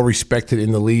 He's well respected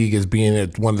in the league as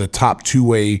being one of the top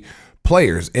two-way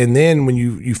players. And then when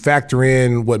you factor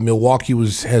in what Milwaukee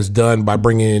has done by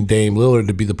bringing in Dame Lillard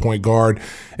to be the point guard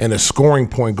and a scoring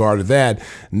point guard of that,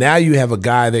 now you have a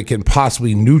guy that can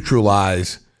possibly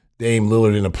neutralize Dame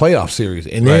Lillard in a playoff series.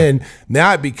 And then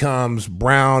now it becomes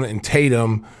Brown and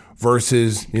Tatum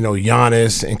versus,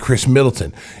 Giannis and Chris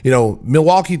Middleton.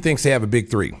 Milwaukee thinks they have a big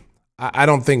three. I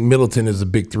don't think Middleton is a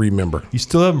big three member. You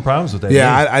still having problems with that?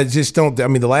 Yeah, I just don't. I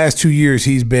mean, the last 2 years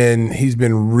he's been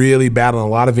really battling a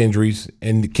lot of injuries.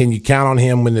 And can you count on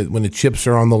him when the chips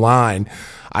are on the line?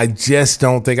 I just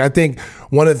don't think. I think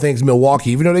one of the things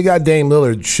Milwaukee, even though they got Dame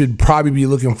Lillard, should probably be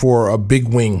looking for a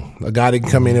big wing, a guy that can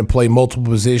come in and play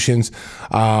multiple positions,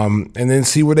 and then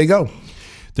see where they go.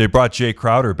 They brought Jay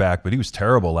Crowder back, but he was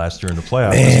terrible last year in the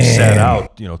playoffs because he sat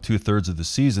out, 2/3 of the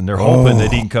season. They're hoping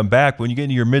that he can come back. When you get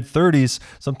into your mid-30s,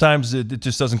 sometimes it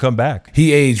just doesn't come back.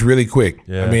 He aged really quick.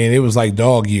 Yeah. I mean, it was like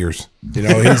dog years.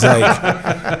 He's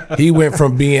like, he went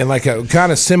from being like a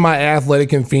kind of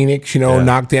semi-athletic in Phoenix,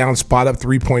 knockdown, spot-up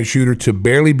three-point shooter to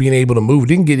barely being able to move.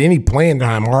 Didn't get any playing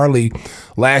time hardly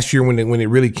last year when it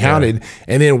really counted. Yeah.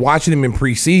 And then watching him in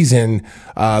preseason,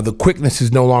 the quickness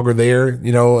is no longer there.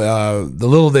 The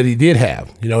little that he did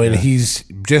have, and he's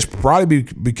just probably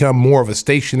become more of a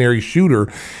stationary shooter.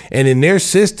 And in their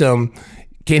system,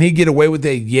 can he get away with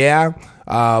that? Yeah,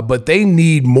 but they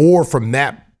need more from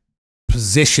that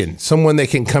position, someone that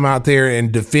can come out there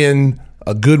and defend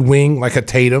a good wing like a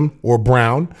Tatum or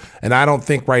Brown. And I don't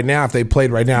think right now, if they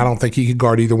played right now, I don't think he could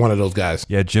guard either one of those guys.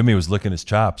 Yeah, Jimmy was licking his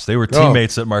chops. They were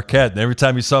teammates at Marquette, and every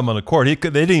time you saw him on the court, they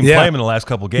didn't even play him in the last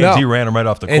couple of games. No. He ran him right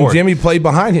off the court. And Jimmy played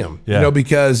behind him,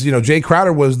 because, Jay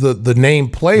Crowder was the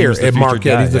named player at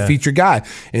Marquette. He's the featured guy.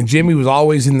 And Jimmy was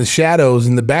always in the shadows,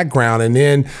 in the background. And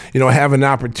then, have an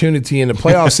opportunity in the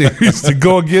playoff series to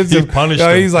go against him.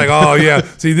 He's like, oh, yeah.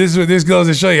 See, this goes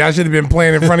to show you, I should have been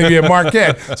playing in front of you at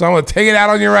Marquette. So I'm going to take it out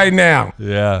on you right now.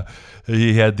 Yeah.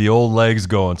 He had the old legs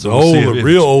going. So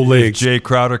real old legs. Jay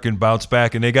Crowder can bounce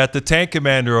back. And they got the tank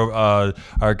commander,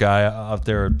 our guy out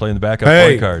there playing the backup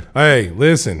point guard. Hey,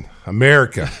 listen,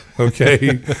 America.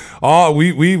 Okay.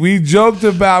 We joked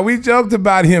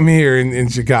about him here in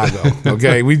Chicago.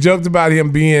 Okay. We joked about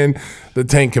him being the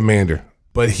tank commander.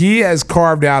 But he has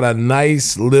carved out a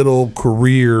nice little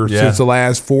career since the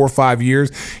last 4 or 5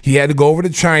 years. He had to go over to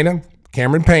China.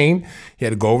 Cameron Payne. He had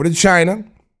to go over to China.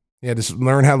 He had to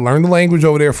learn the language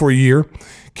over there for a year.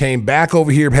 Came back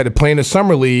over here, had to play in the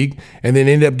summer league, and then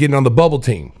ended up getting on the bubble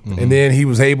team. Mm-hmm. And then he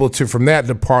was able to, from that,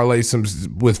 to parlay some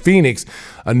with Phoenix,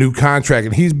 a new contract.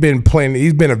 And he's been playing.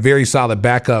 He's been a very solid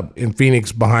backup in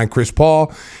Phoenix behind Chris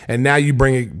Paul. And now you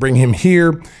bring him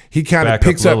here. He kind of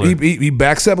picks up. He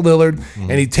backs up Lillard, mm-hmm.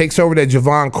 and he takes over that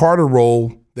Javon Carter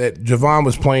role that Javon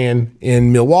was playing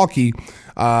in Milwaukee.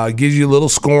 Gives you a little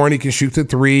scoring. He can shoot the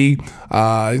three.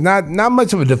 Not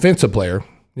much of a defensive player.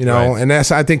 You know, right. And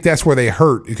I think that's where they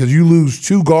hurt, because you lose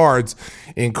two guards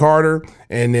in Carter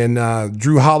and then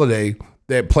Drew Holiday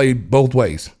that played both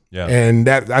ways. Yeah. And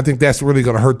I think that's really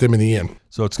going to hurt them in the end.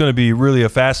 So it's going to be really a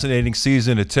fascinating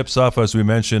season. It tips off, as we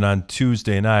mentioned, on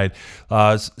Tuesday night.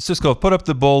 Cisco, put up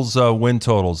the Bulls' win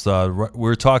totals. We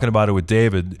were talking about it with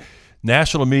David.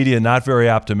 National media not very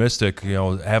optimistic,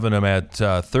 having them at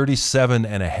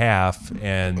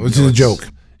 37.5, which is a joke.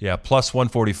 Yeah, plus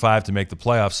 145 to make the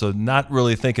playoffs. So not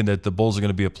really thinking that the Bulls are going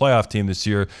to be a playoff team this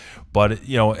year. But,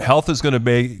 health is going to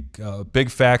be a big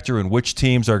factor in which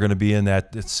teams are going to be in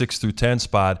that 6 through 10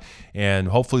 spot. And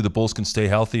hopefully the Bulls can stay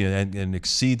healthy and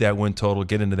exceed that win total,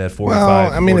 get into that 45,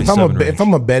 well, I mean, if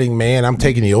I'm a betting man, I'm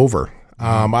taking the over.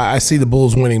 I see the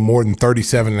Bulls winning more than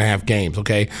 37.5 games,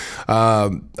 okay?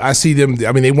 I see them –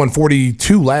 they won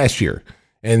 42 last year.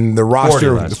 And the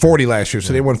roster 40 last year.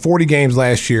 So they won 40 games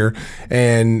last year,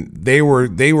 and they were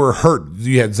hurt.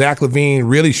 You had Zach LaVine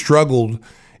really struggled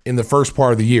in the first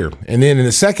part of the year. And then in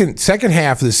the second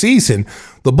half of the season,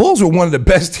 the Bulls were one of the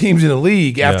best teams in the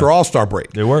league after All-Star break.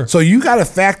 They were. So you got to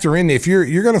factor in, if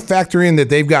you're going to factor in that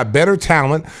they've got better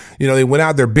talent, they went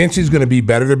out, their bench is going to be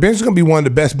better. Their bench is going to be one of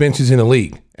the best benches in the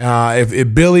league.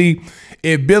 If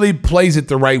Billy plays it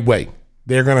the right way,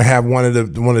 they're going to have one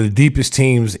of the deepest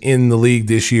teams in the league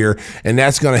this year, and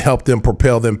that's going to help them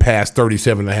propel them past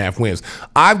 37.5 wins.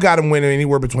 I've got them winning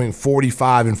anywhere between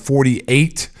 45 and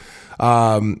 48.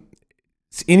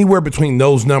 Anywhere between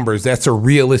those numbers, that's a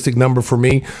realistic number for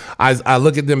me. I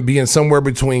look at them being somewhere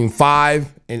between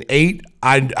 5 and 8.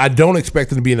 I don't expect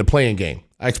them to be in the play-in game.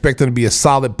 I expect them to be a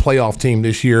solid playoff team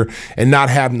this year and not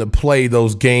having to play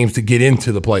those games to get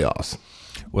into the playoffs.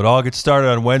 When all gets started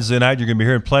on Wednesday night, you're going to be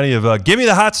hearing plenty of Give Me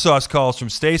the Hot Sauce calls from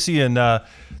Stacy, and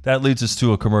that leads us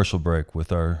to a commercial break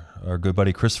with our good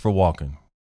buddy Christopher Walken.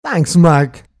 Thanks,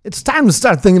 Mark. It's time to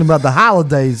start thinking about the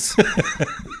holidays.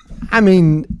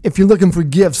 If you're looking for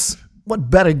gifts, what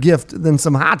better gift than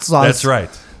some hot sauce? That's right.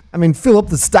 Fill up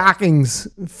the stockings,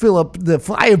 fill up the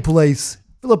fireplace,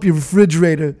 fill up your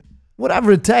refrigerator,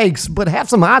 whatever it takes, but have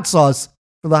some hot sauce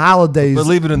for the holidays. But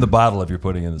leave it in the bottle if you're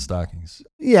putting in the stockings.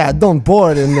 Yeah, don't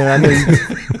pour it in there.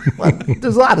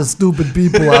 There's a lot of stupid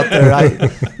people out there.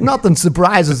 Nothing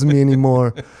surprises me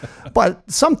anymore. But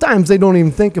sometimes they don't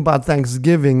even think about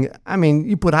Thanksgiving.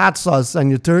 You put hot sauce on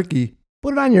your turkey,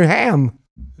 put it on your ham,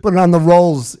 put it on the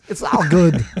rolls. It's all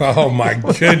good. Oh, my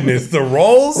goodness. The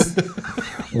rolls?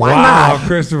 Why not? not?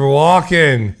 Christopher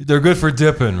Walken. They're good for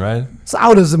dipping, right?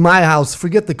 Sourdough in my house.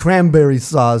 Forget the cranberry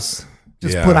sauce.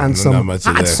 Just put on some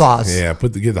hot sauce. Yeah,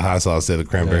 get the hot sauce instead of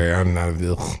cranberry. Yeah. I'm not a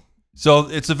deal. So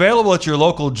it's available at your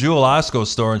local Jewel Osco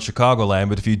store in Chicagoland.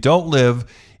 But if you don't live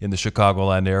in the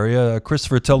Chicagoland area,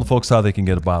 Christopher, tell the folks how they can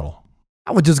get a bottle.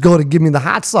 I would just go to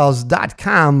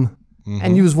givemethehotsauce.com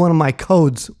and use one of my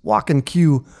codes, Walken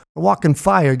Q or Walken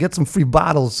Fire. Get some free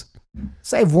bottles.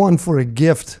 Save one for a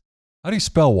gift. How do you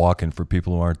spell Walken for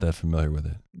people who aren't that familiar with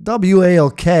it?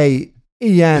 WALKEN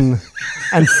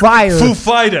and fire. Foo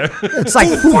Fighter. It's like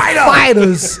Foo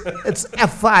Fighters. It's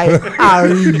FIRE.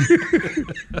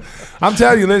 I'm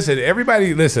telling you,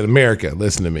 everybody, America,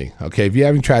 listen to me. Okay, if you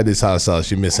haven't tried this hot sauce,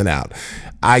 you're missing out.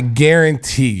 I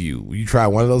guarantee you try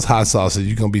one of those hot sauces,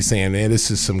 you're gonna be saying, "Man,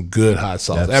 this is some good hot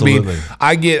sauce." Absolutely.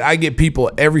 I get people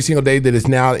every single day that is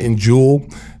now in Jewel.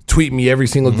 Tweet me every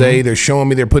single day. They're showing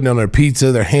me they're putting on their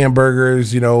pizza, their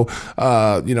hamburgers,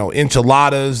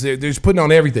 enchiladas. They're just putting on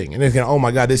everything, and they're going, "Oh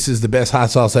my God, this is the best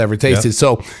hot sauce I ever tasted." Yep.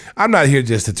 So I'm not here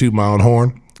just to toot my own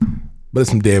horn, but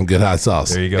it's some damn good hot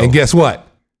sauce. There you go. And guess what?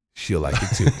 She'll like it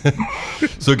too.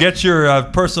 So get your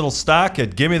personal stock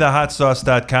at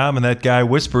givemethehotsauce.com, and that guy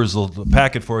Whispers will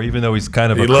pack it for you, even though he's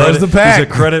kind of he's a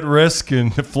credit risk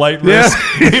and flight risk.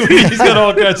 He's got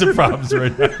all kinds of problems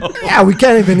right now. Yeah, we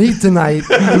can't even eat tonight.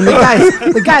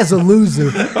 The guy's a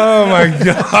loser. Oh my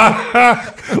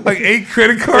God. Like 8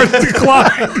 credit cards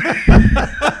declined.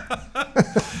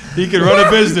 He can run a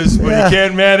business, but he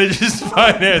can't manage his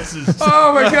finances.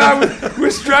 Oh my God, we're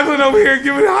struggling over here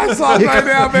giving hot sauce right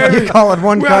now, baby. You call it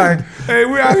one card.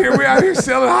 We're out here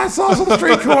selling hot sauce on the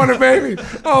street corner, baby.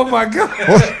 Oh my God.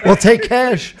 We'll take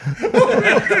cash.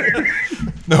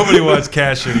 Nobody wants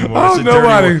cash anymore. Oh, It's a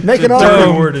nobody. dirty word. Make It's it a all dirty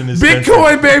room. word in this Bitcoin,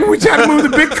 country. baby. We trying to move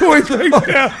the Bitcoins right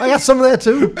now. I got some of that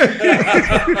too.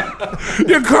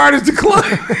 Your card is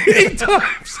declined 8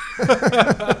 times.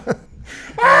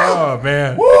 Oh,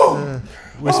 man. Woo.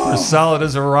 Whisper's solid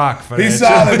as a rock. He's financially.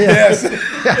 solid, yes.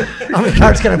 How many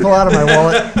cards can I pull out of my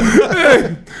wallet?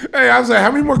 Hey, I was like, how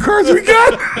many more cards we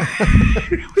got?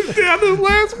 We're down to the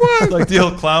last one. Like the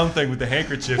old clown thing with the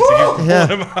handkerchiefs. To keep pulling Yeah.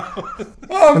 them out.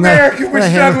 Oh, America, we're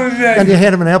struggling today. And you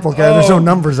hand him an Apple card. There's no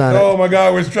numbers on it. Oh my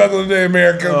God, we're struggling today,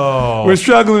 America. Oh. We're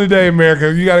struggling today,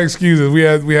 America. You gotta excuse us. We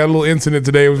had a little incident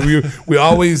today. We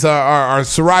always our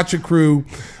Sriracha crew.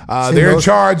 They're in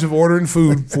charge of ordering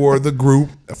food for the group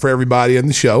for everybody in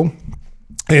the show.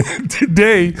 And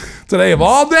today of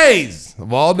all days,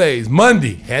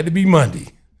 Monday had to be Monday.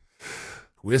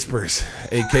 Whispers,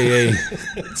 aka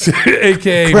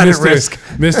Credit risk.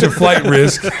 Mr. Flight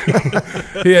Risk.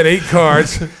 He had 8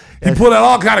 cards. He pulled out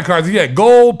all kind of cards. He had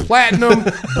gold, platinum,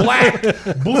 black,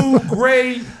 blue,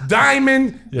 gray,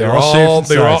 diamond. Yeah, all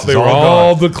shapes and sizes, They were all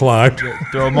all declined.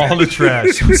 Throw them all in the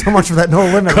trash. So much for that no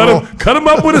limit rule. Cut them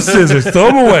up with a scissors. Throw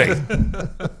them away.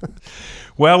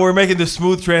 Well, we're making the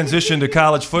smooth transition to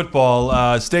college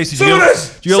football. Stacey, do you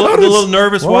Sooners! get a little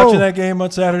nervous Whoa. watching that game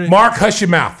on Saturday? Mark, hush your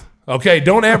mouth. Okay,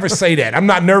 don't ever say that. I'm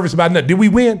not nervous about nothing. Did we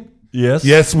win? Yes.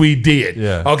 Yes, we did.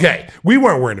 Yeah. Okay, we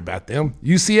weren't worried about them.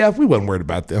 UCF, we wasn't worried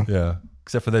about them. Yeah.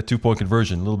 Except for that 2-point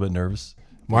conversion. A little bit nervous.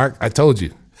 Mark, I told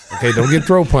you. Okay, don't get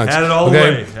throw punched. Had it all the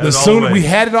way. Had it all the way. We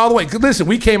had it all the way. 'Cause listen,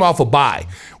 we came off a bye.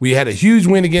 We had a huge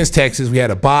win against Texas. We had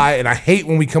a bye, and I hate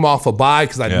when we come off a bye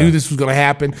because I knew this was going to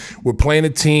happen. We're playing a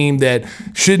team that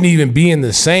shouldn't even be in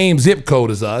the same zip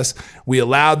code as us. We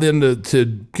allowed them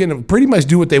to pretty much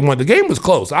do what they wanted. The game was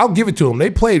close. I'll give it to them.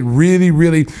 They played really,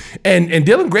 really. And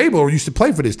Dylan Grable used to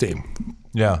play for this team.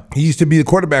 Yeah. He used to be the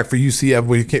quarterback for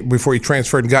UCF before he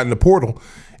transferred and got in the portal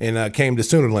and came to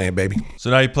Soonerland, baby. So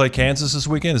now you play Kansas this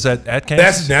weekend? Is that at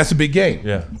Kansas? That's a big game.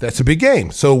 Yeah. That's a big game.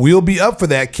 So we'll be up for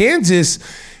that. Kansas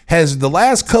has the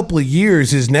last couple of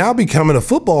years is now becoming a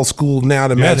football school now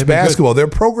to match they've been basketball. Their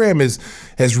program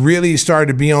has really started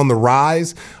to be on the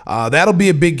rise. That'll be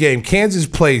a big game. Kansas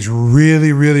plays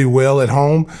really, really well at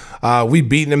home. We've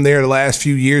beaten them there the last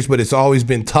few years, but it's always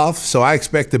been tough. So I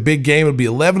expect a big game. It'll be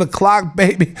 11 o'clock,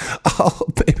 baby. Oh,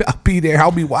 baby, I'll be there.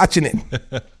 I'll be watching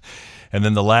it. And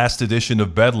then the last edition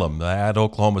of Bedlam at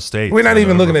Oklahoma State. We're not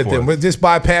even looking at them. We're just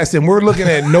bypass them. We're looking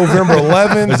at November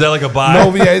 11th. Is that like a bye?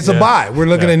 Yeah, it's a bye. We're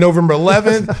looking at November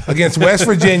 11th against West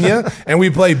Virginia, and we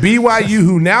play BYU,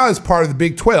 who now is part of the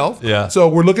Big 12. Yeah. So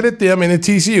we're looking at them and then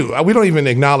TCU. We don't even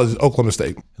acknowledge Oklahoma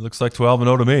State. It looks like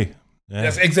 12-0 to me. Yeah.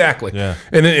 Yes, exactly. Yeah.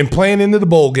 And playing into the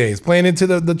bowl games, playing into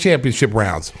the championship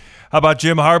rounds. How about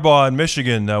Jim Harbaugh in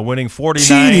Michigan winning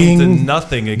 49-0 against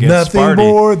Nothing Sparty?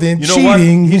 more than you know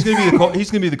cheating. What?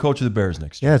 He's going to be the coach of the Bears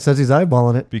next year. Yeah, it says he's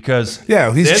eyeballing it. Because he's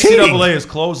the cheating. NCAA is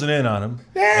closing in on him.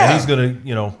 Yeah. And he's going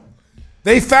to,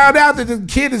 They found out that the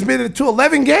kid has been to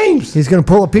 11 games. He's going to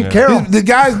pull a Pete Carroll. The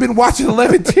guy's been watching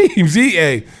 11 teams.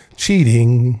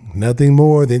 Cheating, nothing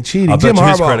more than cheating. I bet Jim you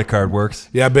his Harbaugh. credit card works.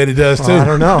 Yeah, I bet it does too. I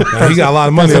don't know. He got a lot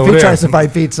of money If over he there. tries to buy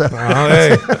pizza.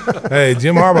 Hey,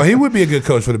 Jim Harbaugh, he would be a good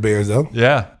coach for the Bears, though.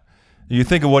 Yeah. You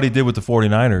think of what he did with the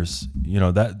 49ers,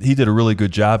 that he did a really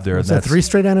good job there. Is that 3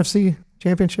 straight NFC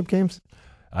championship games?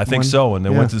 I think so, and they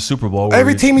went to the Super Bowl.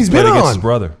 Every team he's been against on. his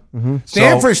brother.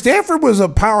 Mm-hmm. Stanford was a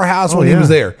powerhouse when he was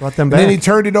there. Brought them And then back. he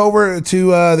turned it over to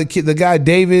the guy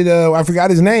David. I forgot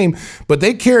his name, but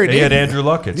they carried. They had Andrew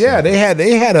Luck. Yeah, they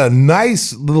had a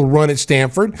nice little run at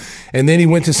Stanford, and then he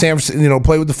went to San Francisco.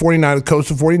 Played with the 49ers, coached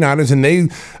the 49ers,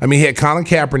 and he had Colin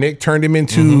Kaepernick, turned him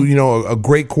into a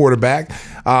great quarterback,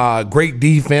 great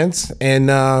defense, and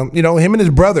him and his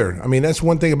brother. I mean, that's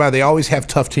one thing about it. They always have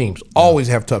tough teams. Always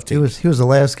have tough teams. He was the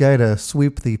last guy to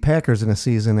sweep the Packers in a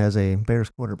season as a Bears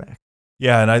quarterback.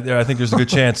 Yeah, and I think there's a good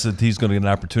chance that he's going to get an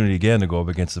opportunity again to go up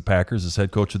against the Packers as head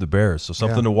coach of the Bears. So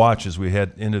something to watch as we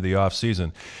head into the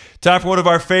offseason. Time for one of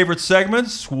our favorite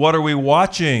segments. What are we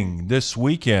watching this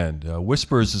weekend?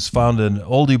 Whispers has found an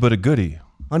oldie but a goodie.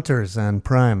 Hunters on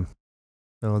Prime.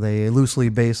 So they loosely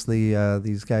base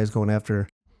these guys going after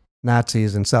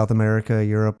Nazis in South America,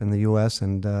 Europe, and the U.S.,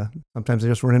 and sometimes they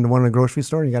just run into one in a grocery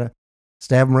store and you got to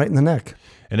stab them right in the neck.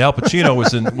 And Al Pacino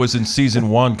was in season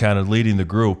 1, kind of leading the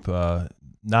group.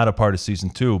 Not a part of season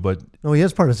 2, but No, he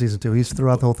is part of season 2. He's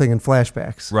throughout the whole thing in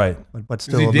flashbacks. right. But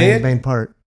still he a dead? main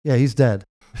part. Yeah, he's dead.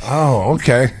 Oh,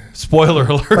 okay. Spoiler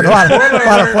alert. But a lot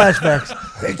of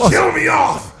flashbacks. They kill me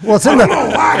off. Well, it's I in don't the know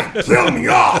why they kill me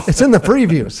off. it's in the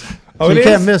previews. Oh, So it you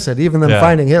can't is? miss it. Even them Yeah.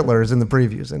 finding Hitler is in the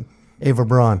previews. And Ava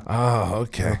Braun. Oh,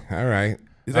 okay. All right.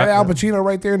 Is that Al Pacino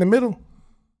right there in the middle?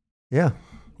 Yeah.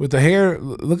 with the hair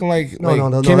looking like No,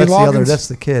 Kenny that's the other. Loggins? That's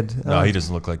the kid. No, he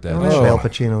doesn't look like that. No, there's Al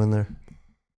Pacino in there.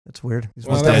 That's weird. He's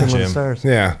Well, definitely one Jim. of the stars.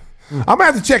 Yeah. I'm going to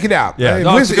have to check it out. Yeah, Hey,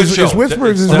 no, it's a good show.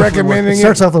 Whispers is It's recommending It it.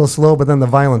 starts off a little slow, but then the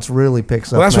violence really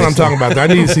picks up. Well, that's what I'm nicely. talking about.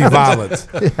 I need to see violence.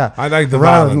 Yeah. I like the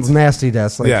Around violence. nasty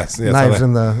deaths, like Yes, I knives like-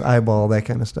 in the eyeball, that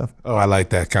kind of stuff. Oh, I like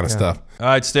that kind of stuff. All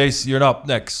right, Stace, you're up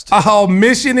next. Oh,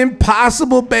 Mission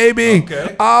Impossible, baby.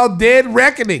 Okay. Oh, Dead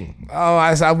Reckoning. Oh,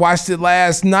 I watched it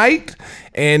last night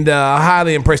and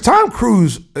highly impressed. Tom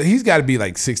Cruise, he's got to be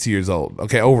like 60 years old.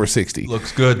 Okay, over 60.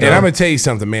 Looks good, And though. I'm going to tell you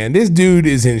something, man. This dude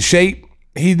is in shape.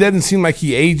 He doesn't seem like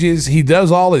he ages. He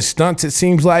does all his stunts, it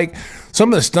seems like.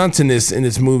 Some of the stunts in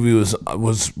this movie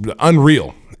was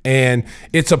unreal. And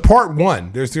it's a part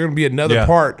one. There's going to be another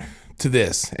part to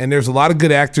this. And there's a lot of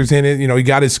good actors in it. You know, he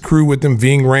got his crew with him,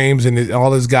 Ving Rhames and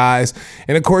all his guys.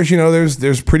 And of course, you know,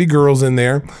 there's pretty girls in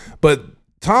there. But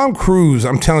Tom Cruise,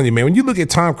 I'm telling you, man, when you look at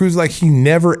Tom Cruise, like he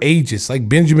never ages, like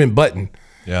Benjamin Button.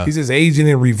 Yeah. He's just aging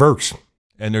in reverse.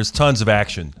 And there's tons of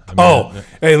action. I mean,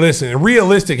 Hey, listen,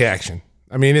 realistic action.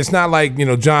 I mean, it's not like, you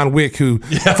know, John Wick who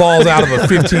falls out of a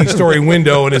 15-story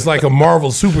window and is like a Marvel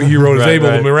superhero that's able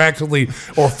to miraculously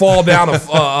or fall down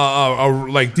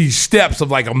like these steps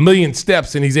of like a million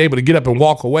steps and he's able to get up and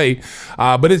walk away.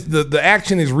 But it's the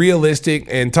action is realistic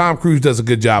and Tom Cruise does a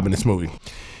good job in this movie.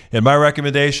 And my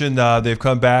recommendation, they've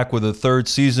come back with a third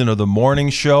season of The Morning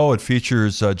Show. It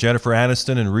features Jennifer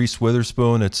Aniston and Reese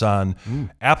Witherspoon. It's on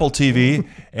Apple TV.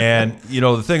 And, you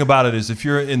know, the thing about it is if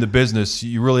you're in the business,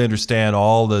 you really understand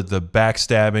all the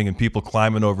backstabbing and people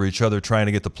climbing over each other trying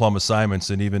to get the plum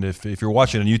assignments. And even if you're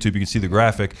watching on YouTube, you can see the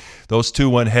graphic. Those two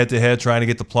went head-to-head trying to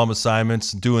get the plum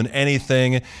assignments, doing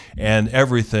anything and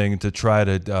everything to try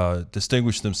to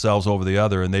distinguish themselves over the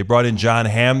other. And they brought in John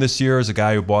Hamm this year as a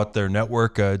guy who bought their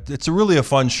network. It's really a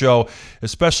fun show,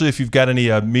 especially if you've got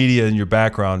any media in your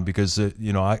background, because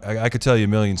you know I could tell you a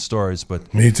million stories,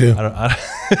 but me too.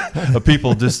 Of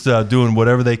people just doing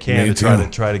whatever they can to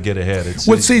try to get ahead.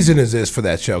 What season is this for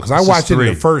that show? Because I watched it in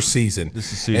the first season.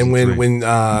 This is season and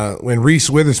when Reese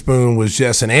Witherspoon was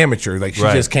just an amateur, like she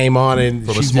just came on and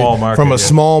from a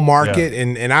small market,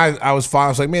 and I was fine. I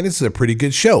was like, man, this is a pretty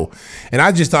good show, and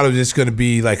I just thought it was just going to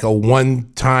be like a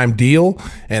one-time deal,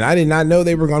 and I did not know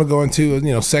they were going to go into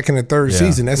second and third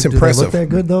season. That's impressive. They look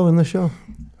that good though in the show.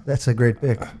 That's a great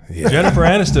pick. Yeah. Jennifer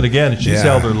Aniston again. She's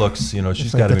held her looks. You know,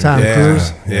 she's got the Tom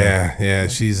Cruise. Yeah.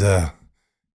 She's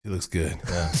she looks good.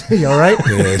 Yeah. You all right?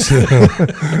 Yeah,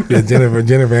 Jennifer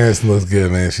Aniston looks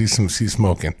good, man. She's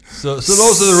smoking. So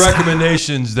those are the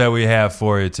recommendations that we have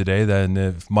for you today. Then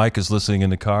if Mike is listening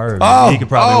in the car, he could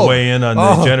probably weigh in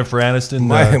on Jennifer Aniston,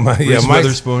 Reese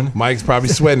Witherspoon. Mike's probably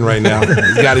sweating right now.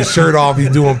 He's got his shirt off. He's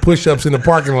doing push-ups in the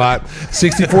parking lot.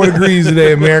 64 degrees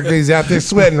today, America. He's out there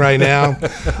sweating right now.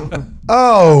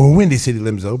 Oh, Windy City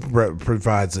Limo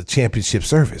provides a championship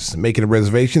service. Making a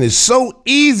reservation is so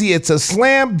easy. It's a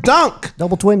slam dunk.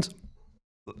 Double twins.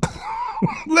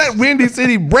 Let Windy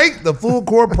City break the full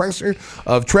core pressure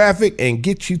of traffic and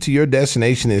get you to your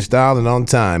destination in style and on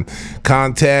time.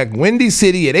 Contact Windy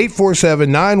City at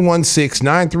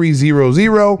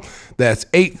 847-916-9300. That's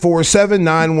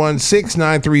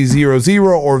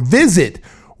 847-916-9300, or visit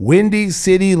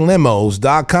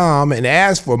WindyCityLimos.com and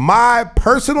ask for my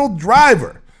personal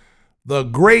driver, the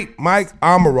great Mike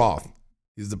Amaroff.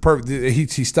 He's the perfect. He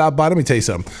stopped by. Let me tell you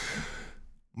something.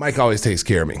 Mike always takes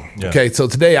care of me. Yeah. Okay, so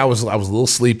today I was a little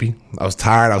sleepy. I was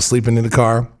tired. I was sleeping in the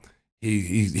car.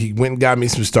 He went and got me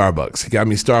some Starbucks. He got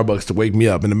me Starbucks to wake me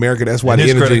up. In America, that's why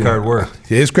his credit card worked.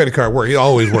 Yeah, his credit card worked. It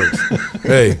always works.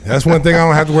 Hey, that's one thing I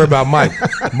don't have to worry about.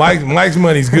 Mike's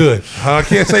money's good. I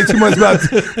can't say too much about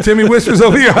Timmy Whispers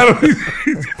over here.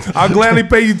 I'll gladly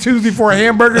pay you Tuesday for a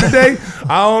hamburger today.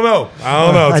 I don't know.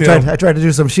 I tried to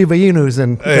do some Shiba Inus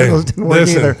and those didn't work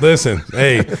either. Listen.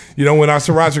 Hey, when our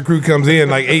Sriracha crew comes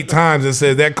in like 8 times and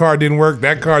says that card didn't work,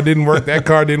 that card didn't work, that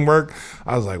card didn't work,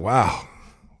 I was like, wow.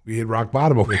 We hit rock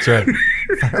bottom over That's right.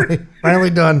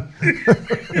 Finally done.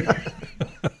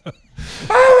 Oh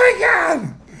my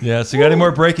God. Yeah, so you got any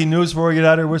more breaking news before we get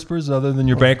out of here, Whispers, other than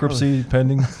your bankruptcy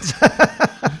pending?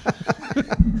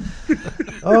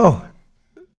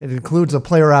 It includes a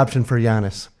player option for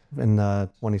Giannis in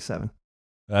 27.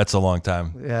 That's a long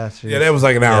time. Yeah, that was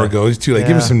like an hour ago. It's too late.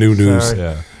 Give us some new news. Sorry.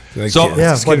 Yeah.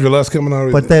 Kendra Luss coming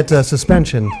on. But that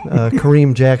suspension,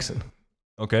 Kareem Jackson,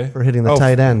 Okay. for hitting the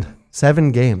tight end,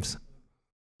 7 games.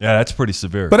 Yeah, that's pretty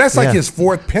severe. But that's like his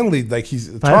 4th penalty. Like he's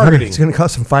 500. targeting. It's going to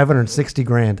cost him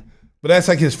 $560,000. But that's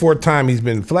like his 4th time he's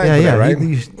been flagged for that, right?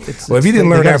 If he didn't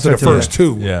learn after the first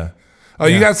 2. Yeah. Oh,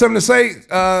 you got something to say,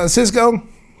 Cisco?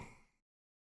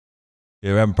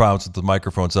 Yeah, we're having problems with the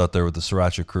microphones out there with the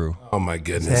Sriracha crew. Oh my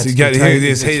goodness! That's You got too to hear tight.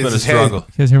 this. It's been a struggle.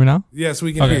 You guys hear me now? Yes,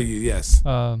 we can Okay. hear you. Yes.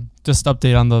 Just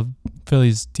update on the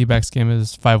Phillies D-backs game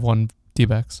is 5-1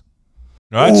 D-backs.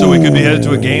 All right, so we could be headed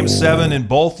to a Game 7 in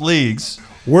both leagues.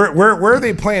 Where are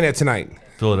they playing at tonight?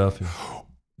 Philadelphia.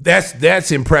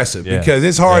 That's impressive Yeah. because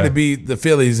it's hard Yeah. to beat the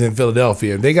Phillies in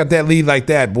Philadelphia. They got that lead like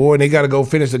that, boy, and they got to go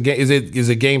finish the game. Is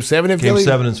it Game 7 in Game Philly?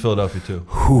 7 is Philadelphia, too.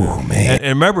 Ooh, man. And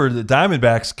remember, the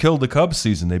Diamondbacks killed the Cubs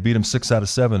season. They beat them 6 out of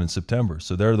 7 in September.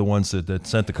 So they're the ones that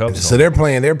sent the Cubs So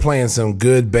home. they're playing some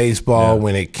good baseball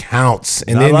when it counts.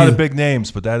 And Not then a lot of big names,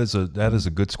 but that is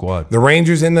a good squad. the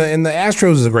Rangers and the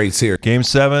Astros is a great series. Game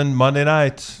 7 Monday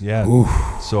night. Yeah.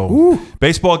 So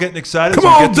baseball getting excited. Come as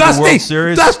we on, get to the Dusty. World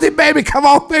Series. Dusty, baby, come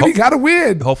on, baby, you got to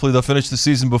win. Hopefully they'll finish the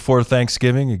season before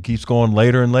Thanksgiving. It keeps going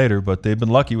later and later, but they've been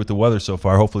lucky with the weather so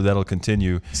far. Hopefully that'll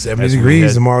continue. 70 as we degrees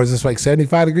head- tomorrow. Is this like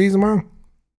 75 degrees tomorrow?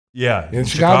 Yeah, In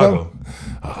Chicago?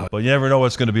 But you never know what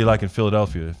it's going to be like in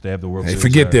Philadelphia if they have the World Hey, Series.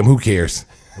 forget there. them. Who cares?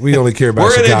 We only care about We're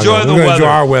going to Chicago. enjoy the We're gonna weather. enjoy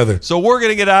our weather. So we're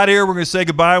going to get out of here. We're going to say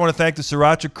goodbye. I want to thank the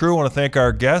Sriracha crew. I want to thank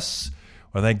our guests.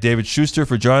 I want to thank David Schuster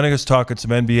for joining us, talking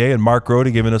some NBA, and Mark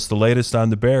Grody giving us the latest on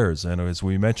the Bears. And as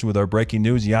we mentioned with our breaking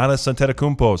news, Giannis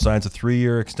Antetokounmpo signs a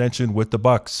 3-year extension with the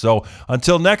Bucks. So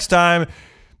until next time,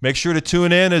 make sure to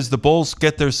tune in as the Bulls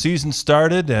get their season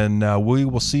started, and we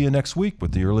will see you next week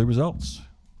with the early results.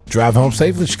 Drive home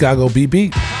safely, Chicago.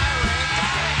 Beat.